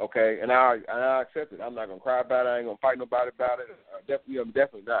 okay? And I accept it. I'm not gonna cry about it. I ain't gonna fight nobody about it.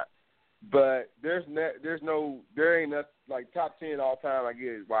 Definitely not. But there ain't nothing like top 10 all time. I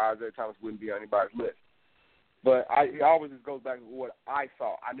get why Isaiah Thomas wouldn't be on anybody's list. But it always just goes back to what I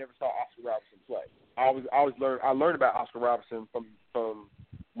saw. I never saw Oscar Robertson play. I learned about Oscar Robertson from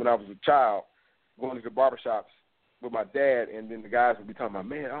when I was a child, going to the barbershops with my dad, and then the guys would be talking about,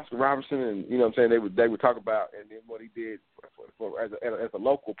 man, Oscar Robertson, and they would talk about, and then what he did as a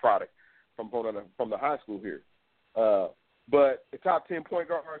local product from the high school here. But the top 10 point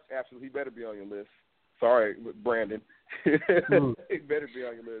guards, absolutely, he better be on your list. Sorry, Brandon, he better be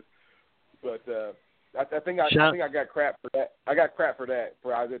on your list. But I think I got crap for that. I got crap for that,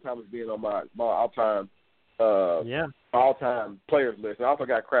 for Isaiah Thomas being on my all-time players list. And I also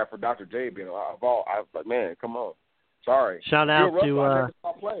got crap for Dr. J being on. I was like, man, come on. Sorry. Shout out to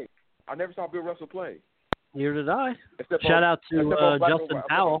I never saw Bill Russell play. Neither did I. Shout out to Justin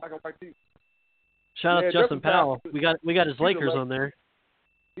Powell. Shout out to Justin Powell. We got his Lakers on there.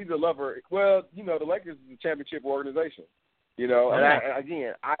 He's a lover. Well, the Lakers is a championship organization. And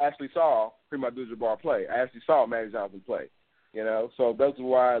I actually saw Kareem Abdul-Jabbar play. I actually saw Magic Johnson play. You know, so that's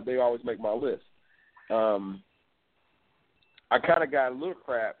why they always make my list. I kind of got a little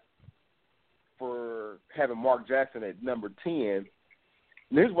crap for having Mark Jackson at number 10. And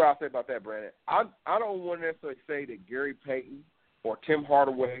here's what I'll say about that, Brandon. I don't want to necessarily say that Gary Payton or Tim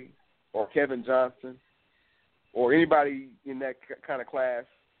Hardaway or Kevin Johnson or anybody in that kind of class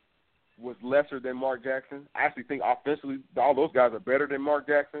was lesser than Mark Jackson. I actually think offensively all those guys are better than Mark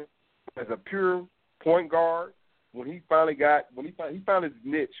Jackson. As a pure point guard, when he found his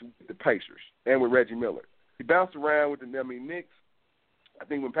niche with the Pacers and with Reggie Miller. He bounced around with the Knicks. I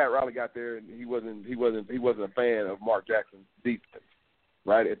think when Pat Riley got there, he wasn't a fan of Mark Jackson's defense,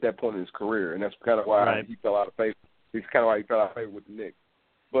 right, at that point in his career, and that's kind of why he fell out of favor. It's kind of why he fell out of favor with the Knicks.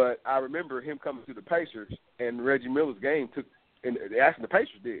 But I remember him coming to the Pacers, and Reggie Miller's game took, and actually the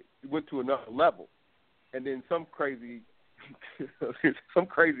Pacers did, it went to another level, and then some crazy ass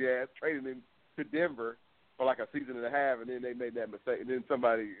traded him to Denver for like a season and a half, and then they made that mistake. And then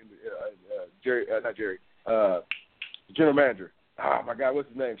somebody, general manager. Oh my God, what's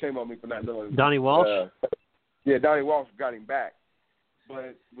his name? Shame on me for not knowing. Donnie Walsh. Donnie Walsh got him back.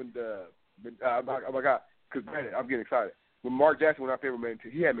 But when oh my God, because I'm getting excited. When Mark Jackson went out there, man,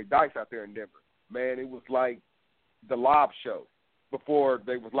 he had McDyess out there in Denver. Man, it was like the Lob Show before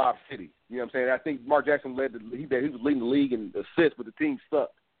they was Lob City. You know what I'm saying? I think Mark Jackson he was leading the league in assists, but the team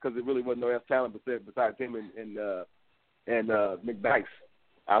sucked because it really wasn't no else talent besides him and McDyess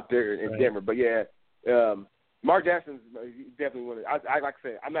out there in Denver. But yeah, Mark Jackson's definitely one. Like I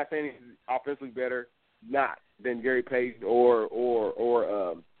said, I'm not saying he's offensively better, not than Gary Payton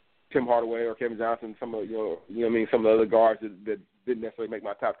or Tim Hardaway or Kevin Johnson. Some of some of the other guards that didn't necessarily make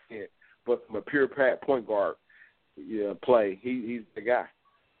my top 10. But from a pure point guard play, he's the guy.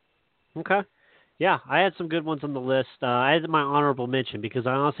 Okay. Yeah, I had some good ones on the list. I had my honorable mention because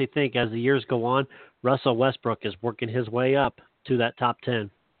I honestly think as the years go on, Russell Westbrook is working his way up to that top 10.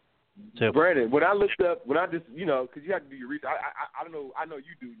 So, Brandon, because you have to do your research. I don't know. I know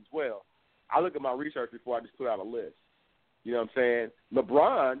you do as well. I look at my research before I just put out a list. You know what I'm saying?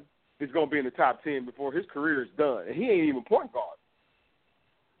 LeBron is going to be in the top 10 before his career is done, and he ain't even point guard.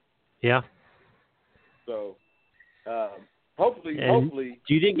 Yeah. So, hopefully,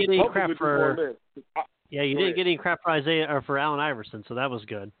 you didn't get any crap for. You didn't get any crap for Isaiah or for Allen Iverson, so that was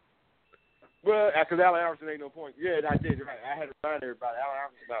good. Well, because Allen Iverson ain't no point. Yeah, I did. Right. I had to remind everybody Allen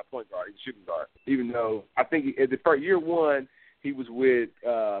Iverson's not a point guard. He's a shooting guard. Even though I think at the first year one he was with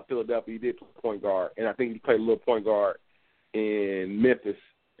Philadelphia, he did play point guard, and I think he played a little point guard in Memphis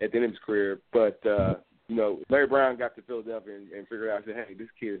at the end of his career. But Larry Brown got to Philadelphia and figured out, said, "Hey,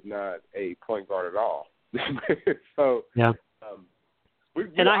 this kid is not a point guard at all." So yeah.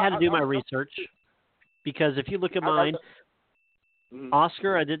 I had to do my research because if you look at mine.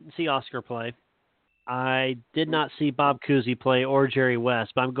 Oscar, I didn't see Oscar play. I did not see Bob Cousy play or Jerry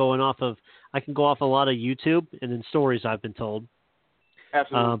West, but I can go off a lot of YouTube and then stories I've been told.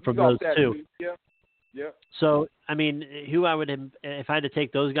 Absolutely. From those two. Yeah. So, I mean, who I would have, if I had to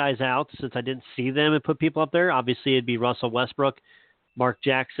take those guys out since I didn't see them and put people up there, obviously it'd be Russell Westbrook, Mark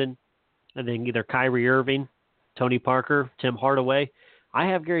Jackson, and then either Kyrie Irving, Tony Parker, Tim Hardaway. I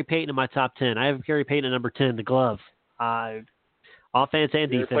have Gary Payton in my top 10. I have Gary Payton at number 10, the glove. Offense and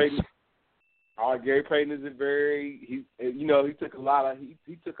defense. Gary Payton is he took a lot of things.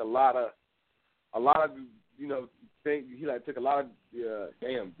 He took a lot of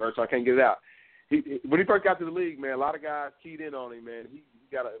verse. I can't get it out. When he first got to the league, man, a lot of guys keyed in on him, man.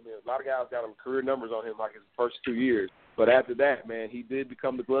 A lot of guys got career numbers on him like his first 2 years. But after that, man, he did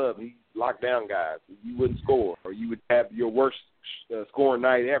become the glove. He locked down guys. You wouldn't score, or you would have your worst scoring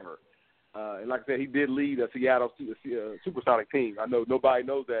night ever. And like I said, he did lead a Seattle Supersonic team. I know nobody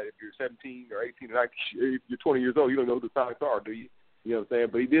knows that. If you're 17 or 18 or 19, if you're 20 years old, you don't know who the Sonics are, do you? You know what I'm saying?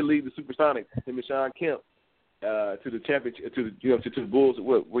 But he did lead the Supersonics, him and Sean Kemp, to the championship, to the Bulls.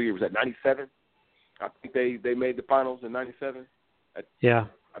 What year was that? 97. I think they made the finals in 97. Yeah.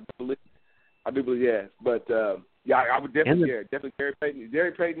 I do believe, yeah. But I would definitely Gary Payton.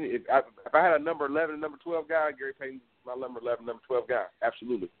 Gary Payton. If I had a number 11 and number 12 guy, Gary Payton's my number 11, number 12 guy.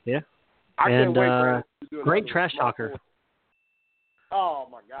 Absolutely. Yeah. I can't wait for great trash talker. Oh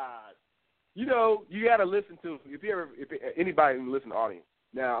my God! You got to listen to if anybody in the listening audience.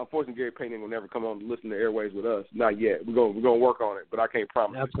 Now, unfortunately, Gary Payton ain't gonna never come on and listen to Airways with us. Not yet. We're gonna work on it, but I can't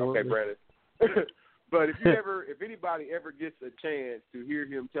promise. Absolutely. Okay, Brandon. But if anybody ever gets a chance to hear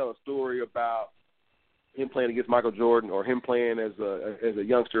him tell a story about him playing against Michael Jordan or him playing as a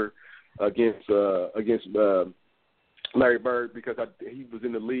youngster against Larry Bird, because he was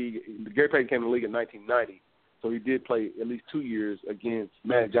in the league. Gary Payton came in the league in 1990, so he did play at least 2 years against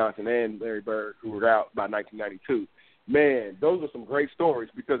Magic Johnson and Larry Bird, who were out by 1992. man, those are some great stories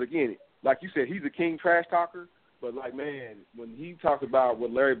because, again, like you said, he's a king trash talker. But, like, man, when he talked about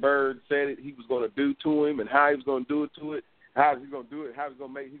what Larry Bird said he was going to do to him and how he was going to do it to it, how he's going to do it, how he's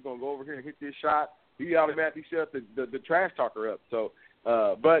going to go over here and hit this shot, he automatically shut the trash talker up. So,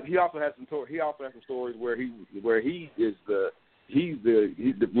 but he also has some stories where he is he's the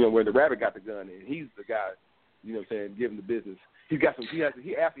where the rabbit got the gun and he's the guy, you know what I'm saying, giving the business. He actually has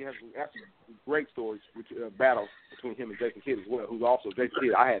some great stories, which battles between him and Jason Kidd as well, who's also Jason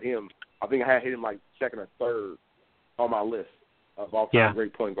Kidd. I think I had him like second or third on my list of all-time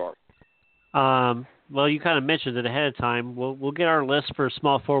great point guards. Well, you kind of mentioned it ahead of time. We'll get our list for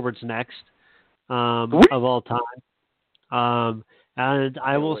small forwards next of all time. And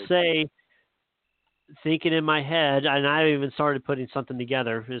I will say, thinking in my head, and I even started putting something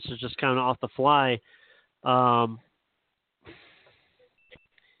together. This is just kind of off the fly.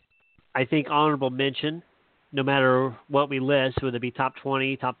 I think honorable mention, no matter what we list, whether it be top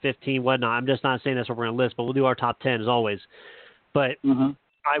 20, top 15, whatnot. I'm just not saying that's what we're going to list, but we'll do our top 10 as always. But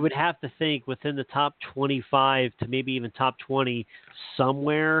I would have to think within the top 25 to maybe even top 20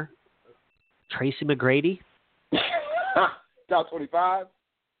 somewhere, Tracy McGrady. Top 25?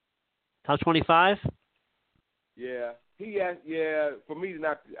 Top 25? Yeah. For me,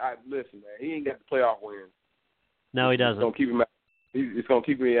 listen, man, he ain't got the playoff wins. No, he doesn't. It's going to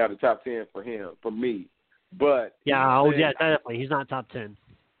keep me out of the top 10 for me. But definitely. He's not top 10.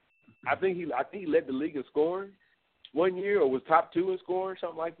 I think he led the league in scoring one year, or was top 2 in scoring,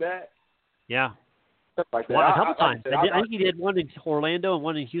 something like that. Yeah. Something like that. Well, a couple times. I think he did one in Orlando and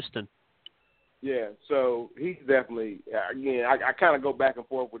one in Houston. Yeah, so he's definitely, again, I kind of go back and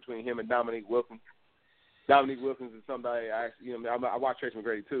forth between him and Dominique Wilkins. Dominique Wilkins is somebody I watch Tracy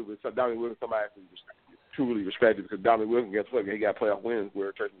McGrady too, but Dominique Wilkins is somebody I actually truly respected because Dominique Wilkins, guess what? He got playoff wins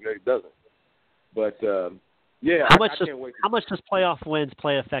where Tracy McGrady doesn't. But how much does playoff wins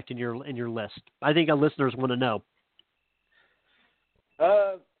play effect in your list? I think our listeners want to know.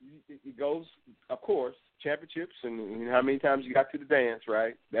 It goes, of course, championships and how many times you got to the dance,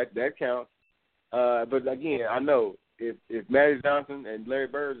 right? That counts. But again, I know if Magic Johnson and Larry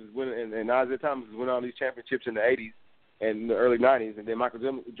Bird is winning and Isaiah Thomas is winning all these championships in the 80s and the early 90s, and then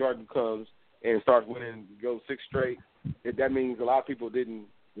Michael Jordan comes and starts winning, goes 6 straight, that means a lot of people didn't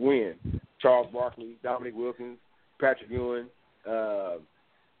win. Charles Barkley, Dominique Wilkins, Patrick Ewing,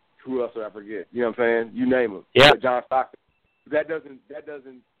 who else did I forget? You know what I'm saying? You name them. Yeah. John Stockton. That doesn't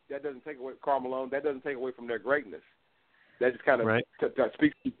take away Karl Malone. That doesn't take away from their greatness. That just kind of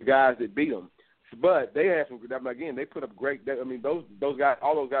speaks to the guys that beat them. But they had some. Again, they put up great. Those guys,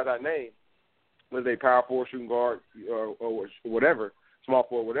 all those guys I named, whether they power forward, shooting guard, or whatever, small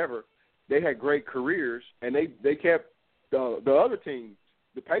forward, whatever, they had great careers, and they kept the other teams,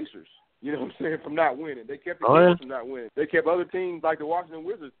 the Pacers, you know what I'm saying, from not winning. They kept the Clippers from not winning. They kept other teams like the Washington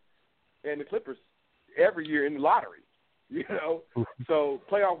Wizards and the Clippers every year in the lottery. You know, so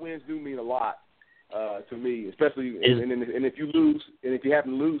playoff wins do mean a lot to me, especially and if you lose, and if you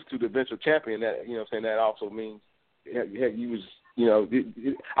happen to lose to the eventual champion, that that also means you was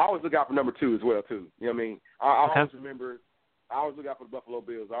I always look out for number 2 as well too. You know what I mean? I always remember. I always look out for the Buffalo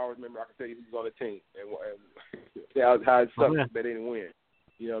Bills. I always remember I can tell you who's on the team and how it sucks that they didn't win.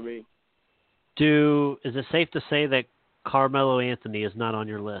 You know what I mean? Is it safe to say that Carmelo Anthony is not on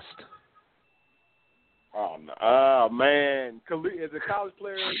your list? Oh, no. Oh man, as a college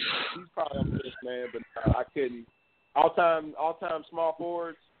player, he's probably on the list, man. But I couldn't. All time small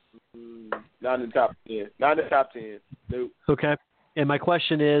forwards, not in the top 10. Not in the top 10. Nope. Okay. And my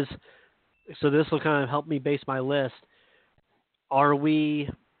question is, so this will kind of help me base my list. Are we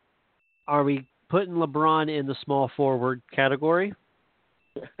putting LeBron in the small forward category?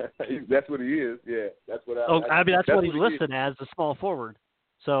 That's what he is. Yeah, that's what that's what he's listed as, the small forward.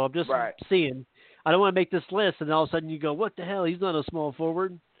 So I'm just seeing. I don't want to make this list, and all of a sudden you go, "What the hell? He's not a small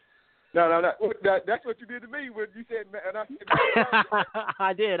forward." No. That's what you did to me when you said, and I said,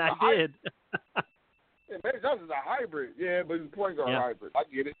 I did. Yeah, Magic Johnson's a hybrid. Yeah, but he's a point guard hybrid. I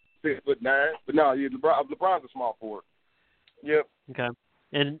get it. 6'9", but no, LeBron's a small forward. Yep. Okay.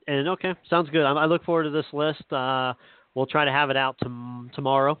 And okay, sounds good. I look forward to this list. We'll try to have it out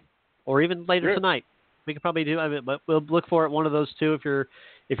tomorrow, or even later tonight. We could probably do it, but we'll look for it. One of those two. If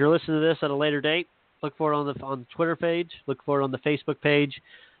you're listening to this at a later date, look for it on the Twitter page. Look for it on the Facebook page.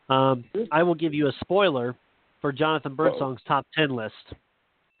 I will give you a spoiler for Jonathan Birdsong's top 10 list,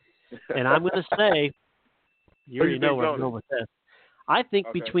 and I'm going to say, you already know where I'm going with this. I think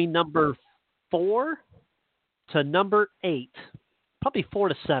between number 4 to number 8, probably 4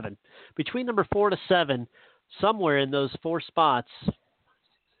 to 7. Between number 4 to 7, somewhere in those 4 spots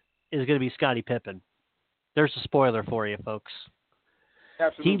is going to be Scottie Pippen. There's a spoiler for you, folks.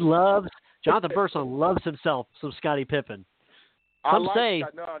 Absolutely. Jonathan Bursong loves himself some Scottie Pippen. Some say.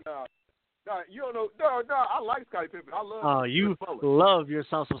 No, you don't know. No, I like Scottie Pippen. I love. Oh, you love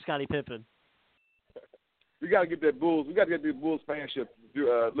yourself some Scottie Pippen. We got to get that Bulls. We got to get the Bulls fanship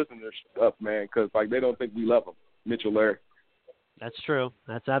listeners up, man, because like they don't think we love them. Mitchell, Larry. That's true.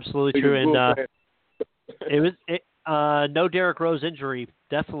 That's absolutely true. And no Derrick Rose injury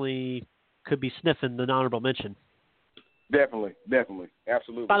definitely could be sniffing the honorable mention. Definitely,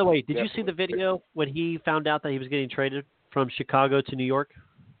 absolutely. By the way, did you see the video when he found out that he was getting traded from Chicago to New York?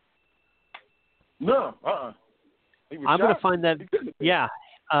 No, I'm going to find that. Yeah,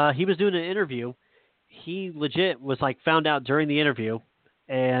 he was doing an interview. He legit was found out during the interview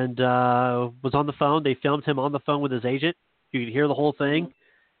and was on the phone. They filmed him on the phone with his agent. You could hear the whole thing.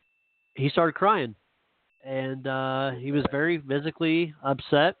 Mm-hmm. He started crying, and he was very physically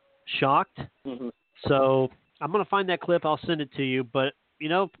upset, shocked. Mm-hmm. So I'm going to find that clip. I'll send it to you. But,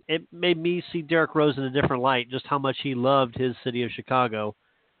 it made me see Derrick Rose in a different light, just how much he loved his city of Chicago.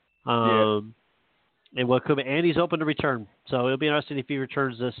 And what could be, and he's open to return. So it'll be interesting if he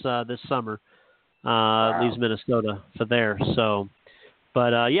returns this summer. Leaves Minnesota for there. So,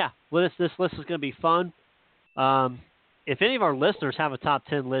 but this list is going to be fun. If any of our listeners have a top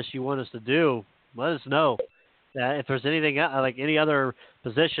 10 list you want us to do, let us know. If there's anything like any other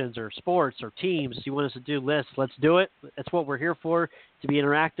positions or sports or teams you want us to do lists, let's do it. That's what we're here for, to be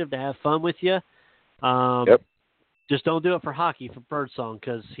interactive, to have fun with you. Just don't do it for hockey for Birdsong,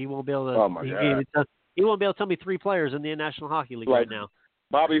 because he won't be able to. Oh my God. He won't be able to tell me 3 players in the National Hockey League right now.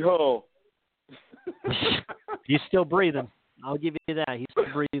 Bobby Hull. He's still breathing. I'll give you that. He's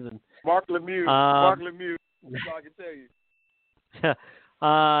still breathing. Mark Lemieux. That's all I can tell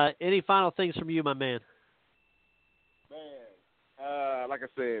you. Any final things from you, my man? Man, like I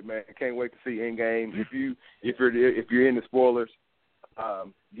said, man, I can't wait to see Endgame. If you're into spoilers,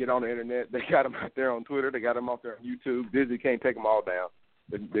 get on the internet. They got them out there on Twitter. They got them out there on YouTube. Disney can't take them all down.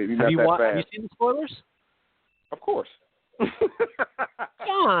 Have you seen the spoilers? Of course.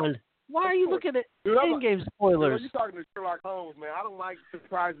 John, why are you looking at in-game spoilers? You're talking to Sherlock Holmes, man. I don't like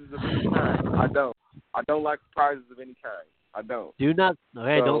surprises of any kind. I don't like surprises of any kind. I don't. Do not.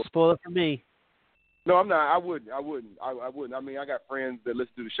 Okay, don't spoil it for me. No, I'm not. I wouldn't. I mean, I got friends that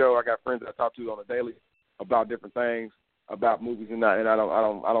listen to the show. I got friends that I talk to on a daily about different things, about movies and I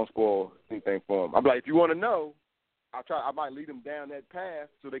don't spoil anything for them. I'm like, if you want to know, I might lead them down that path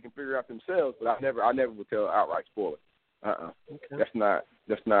so they can figure out themselves. But I never would tell outright spoiler. Okay.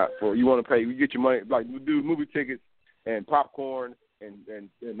 That's not for you. Want to pay? You get your money. Like we do movie tickets and popcorn and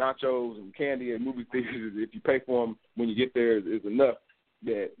nachos and candy and movie theaters. If you pay for them when you get there, is enough.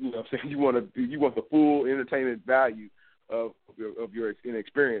 That you want the full entertainment value of your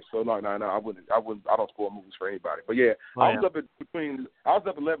experience. So no, I wouldn't. I don't spoil movies for anybody. But yeah, I was up between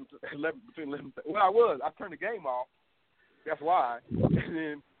 11 between 11. Well, I turned the game off. That's why. And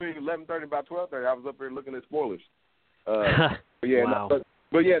then between 11:30 and about 12:30, I was up there looking at spoilers. But yeah, wow.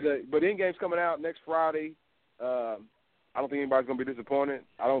 but Endgame's coming out next Friday. I don't think anybody's gonna be disappointed.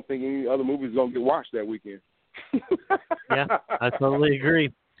 I don't think any other movies gonna get watched that weekend. Yeah, I totally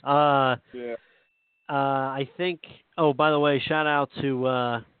agree. I think. Oh, by the way, shout out to.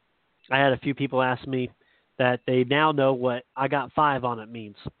 I had a few people ask me that they now know what "I got 5 on it"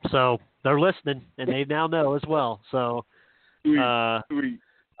 means. So they're listening, and they now know as well. So, sweet.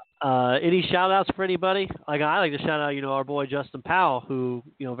 Any shout outs for anybody? I like to shout out, our boy Justin Powell, who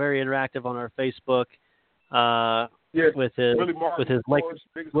very interactive on our Facebook. With his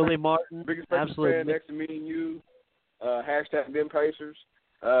Willie Martin, biggest absolutely fan next to me and you. Hashtag them Pacers.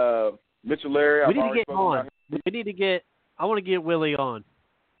 Mitchell Larry. We need to get on. I want to get Willie on.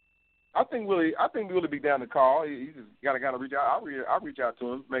 I think Willie be down to call. He just got to kind of reach out. I'll reach out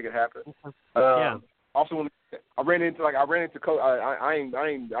to him, make it happen. Also, I ran into Coach. I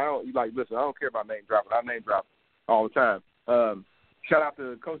don't like. Listen, I don't care about name dropping. I name drop all the time. Shout out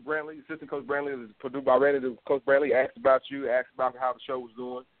to Coach Brantley, Assistant Coach Brantley. I ran into Coach Brantley, asked about you, asked about how the show was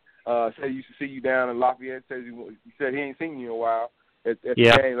doing. Said he used to see you down in Lafayette. He said he ain't seen you in a while at the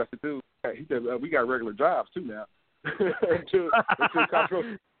games. I said, dude, he said, we got regular jobs too now. until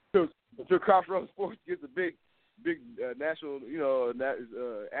Crossroads Sports gets a big national,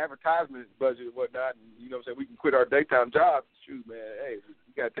 advertisement budget and whatnot. And, so we can quit our daytime jobs. Shoot, man, hey,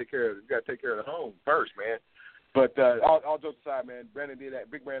 we got to take care of the home first, man. But all jokes aside, man, Brandon did that.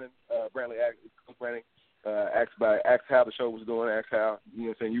 Big Brandon, Brantley, Coach Brantley, asked how the show was doing, asked how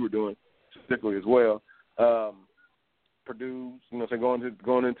you were doing specifically as well. Purdue, going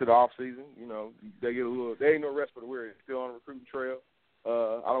into the off season, they get a little. They ain't no rest for the weary. Still on the recruiting trail.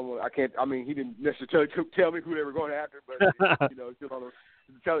 I can't. I mean, he didn't necessarily tell me who they were going after, but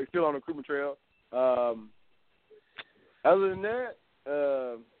still on the recruitment trail. Other than that,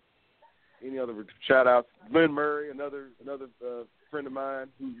 any other shout outs? Lynn Murray, another friend of mine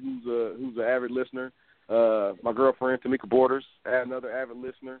who's an avid listener. My girlfriend Tamika Borders, another avid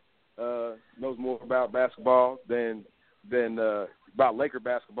listener, knows more about basketball than about Laker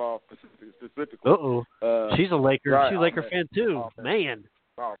basketball specifically. She's a Laker. Right. She's a Laker fan too. Man.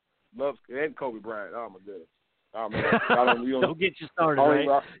 Oh, loves and Kobe Bryant. Oh my goodness. Oh man. Don't get you started,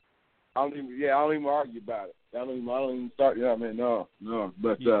 right? I don't even argue about it. I don't even start. Yeah, man. No.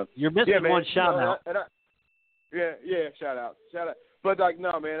 But you're missing one shout out. Shout out. But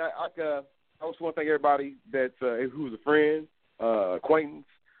no, man. I just want to thank everybody that who's a friend, acquaintance,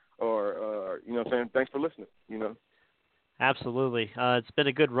 or what I'm saying. Thanks for listening. Absolutely. It's been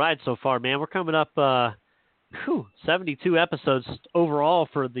a good ride so far, man. We're coming up 72 episodes overall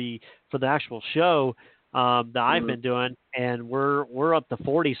for the actual show that I've been doing, and we're up to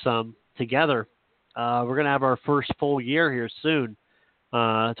 40 some together. We're gonna have our first full year here soon.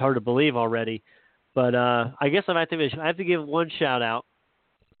 It's hard to believe already, but I guess I have to give one shout out.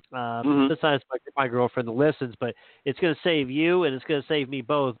 Besides my girlfriend that listens, but it's gonna save you and it's gonna save me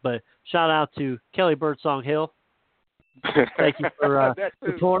both. But shout out to Kelly Birdsong Hill. Thank you for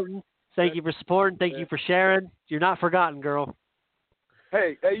supporting. Thank you for supporting. Thank you for sharing. You're not forgotten, girl.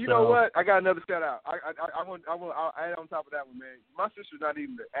 Hey, you know what? I got another shout out. I want to add on top of that one, man. My sister's not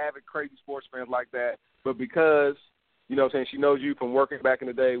even an avid, crazy sports fan like that, but because she knows you from working back in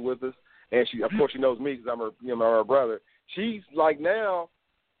the day with us, and of course she knows me because I'm her brother. She's like now,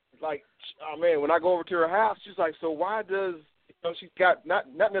 like, oh man, when I go over to her house, she's like, so why does she's got not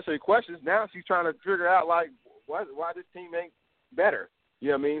necessarily questions. Now she's trying to figure out like why this team ain't better. You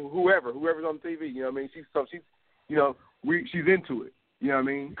know what I mean? Whoever's on TV. You know what I mean? She's into it. You know what I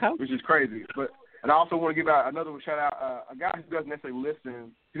mean? Okay. Which is crazy. And I also want to give out another shout out. A guy who doesn't necessarily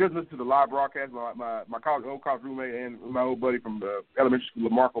listen. He doesn't listen to the live broadcast. My old college roommate and my old buddy from elementary school,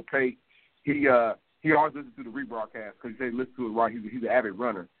 LaMarco Pate. He always listens to the rebroadcast because he said he listens to it right. He's an avid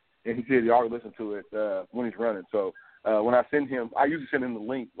runner, and he said he always listens to it when he's running. So when I send him, I usually send him the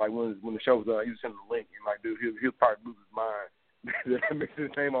link. Like when the show's done, I usually send him the link, and like, dude, he'll probably lose his mind. That makes his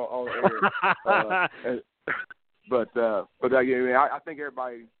name on air. I thank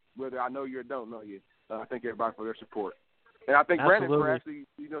everybody, whether I know you or don't know you. I thank everybody for their support, and I thank Brandon for actually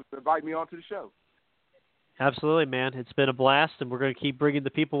invite me onto the show. Absolutely, man. It's been a blast, and we're going to keep bringing the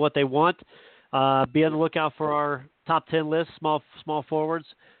people what they want. Be on the lookout for our top 10 list, small forwards.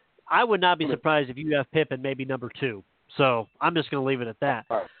 I would not be surprised if you have Pippen maybe number 2. So I'm just going to leave it at that.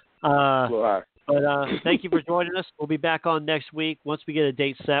 All right. But thank you for joining us. We'll be back on next week. Once we get a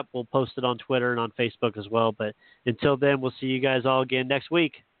date set, we'll post it on Twitter and on Facebook as well. But until then, we'll see you guys all again next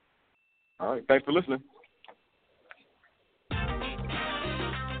week. All right. Thanks for listening.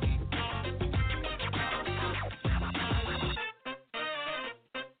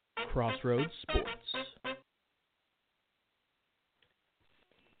 Crossroads Sports.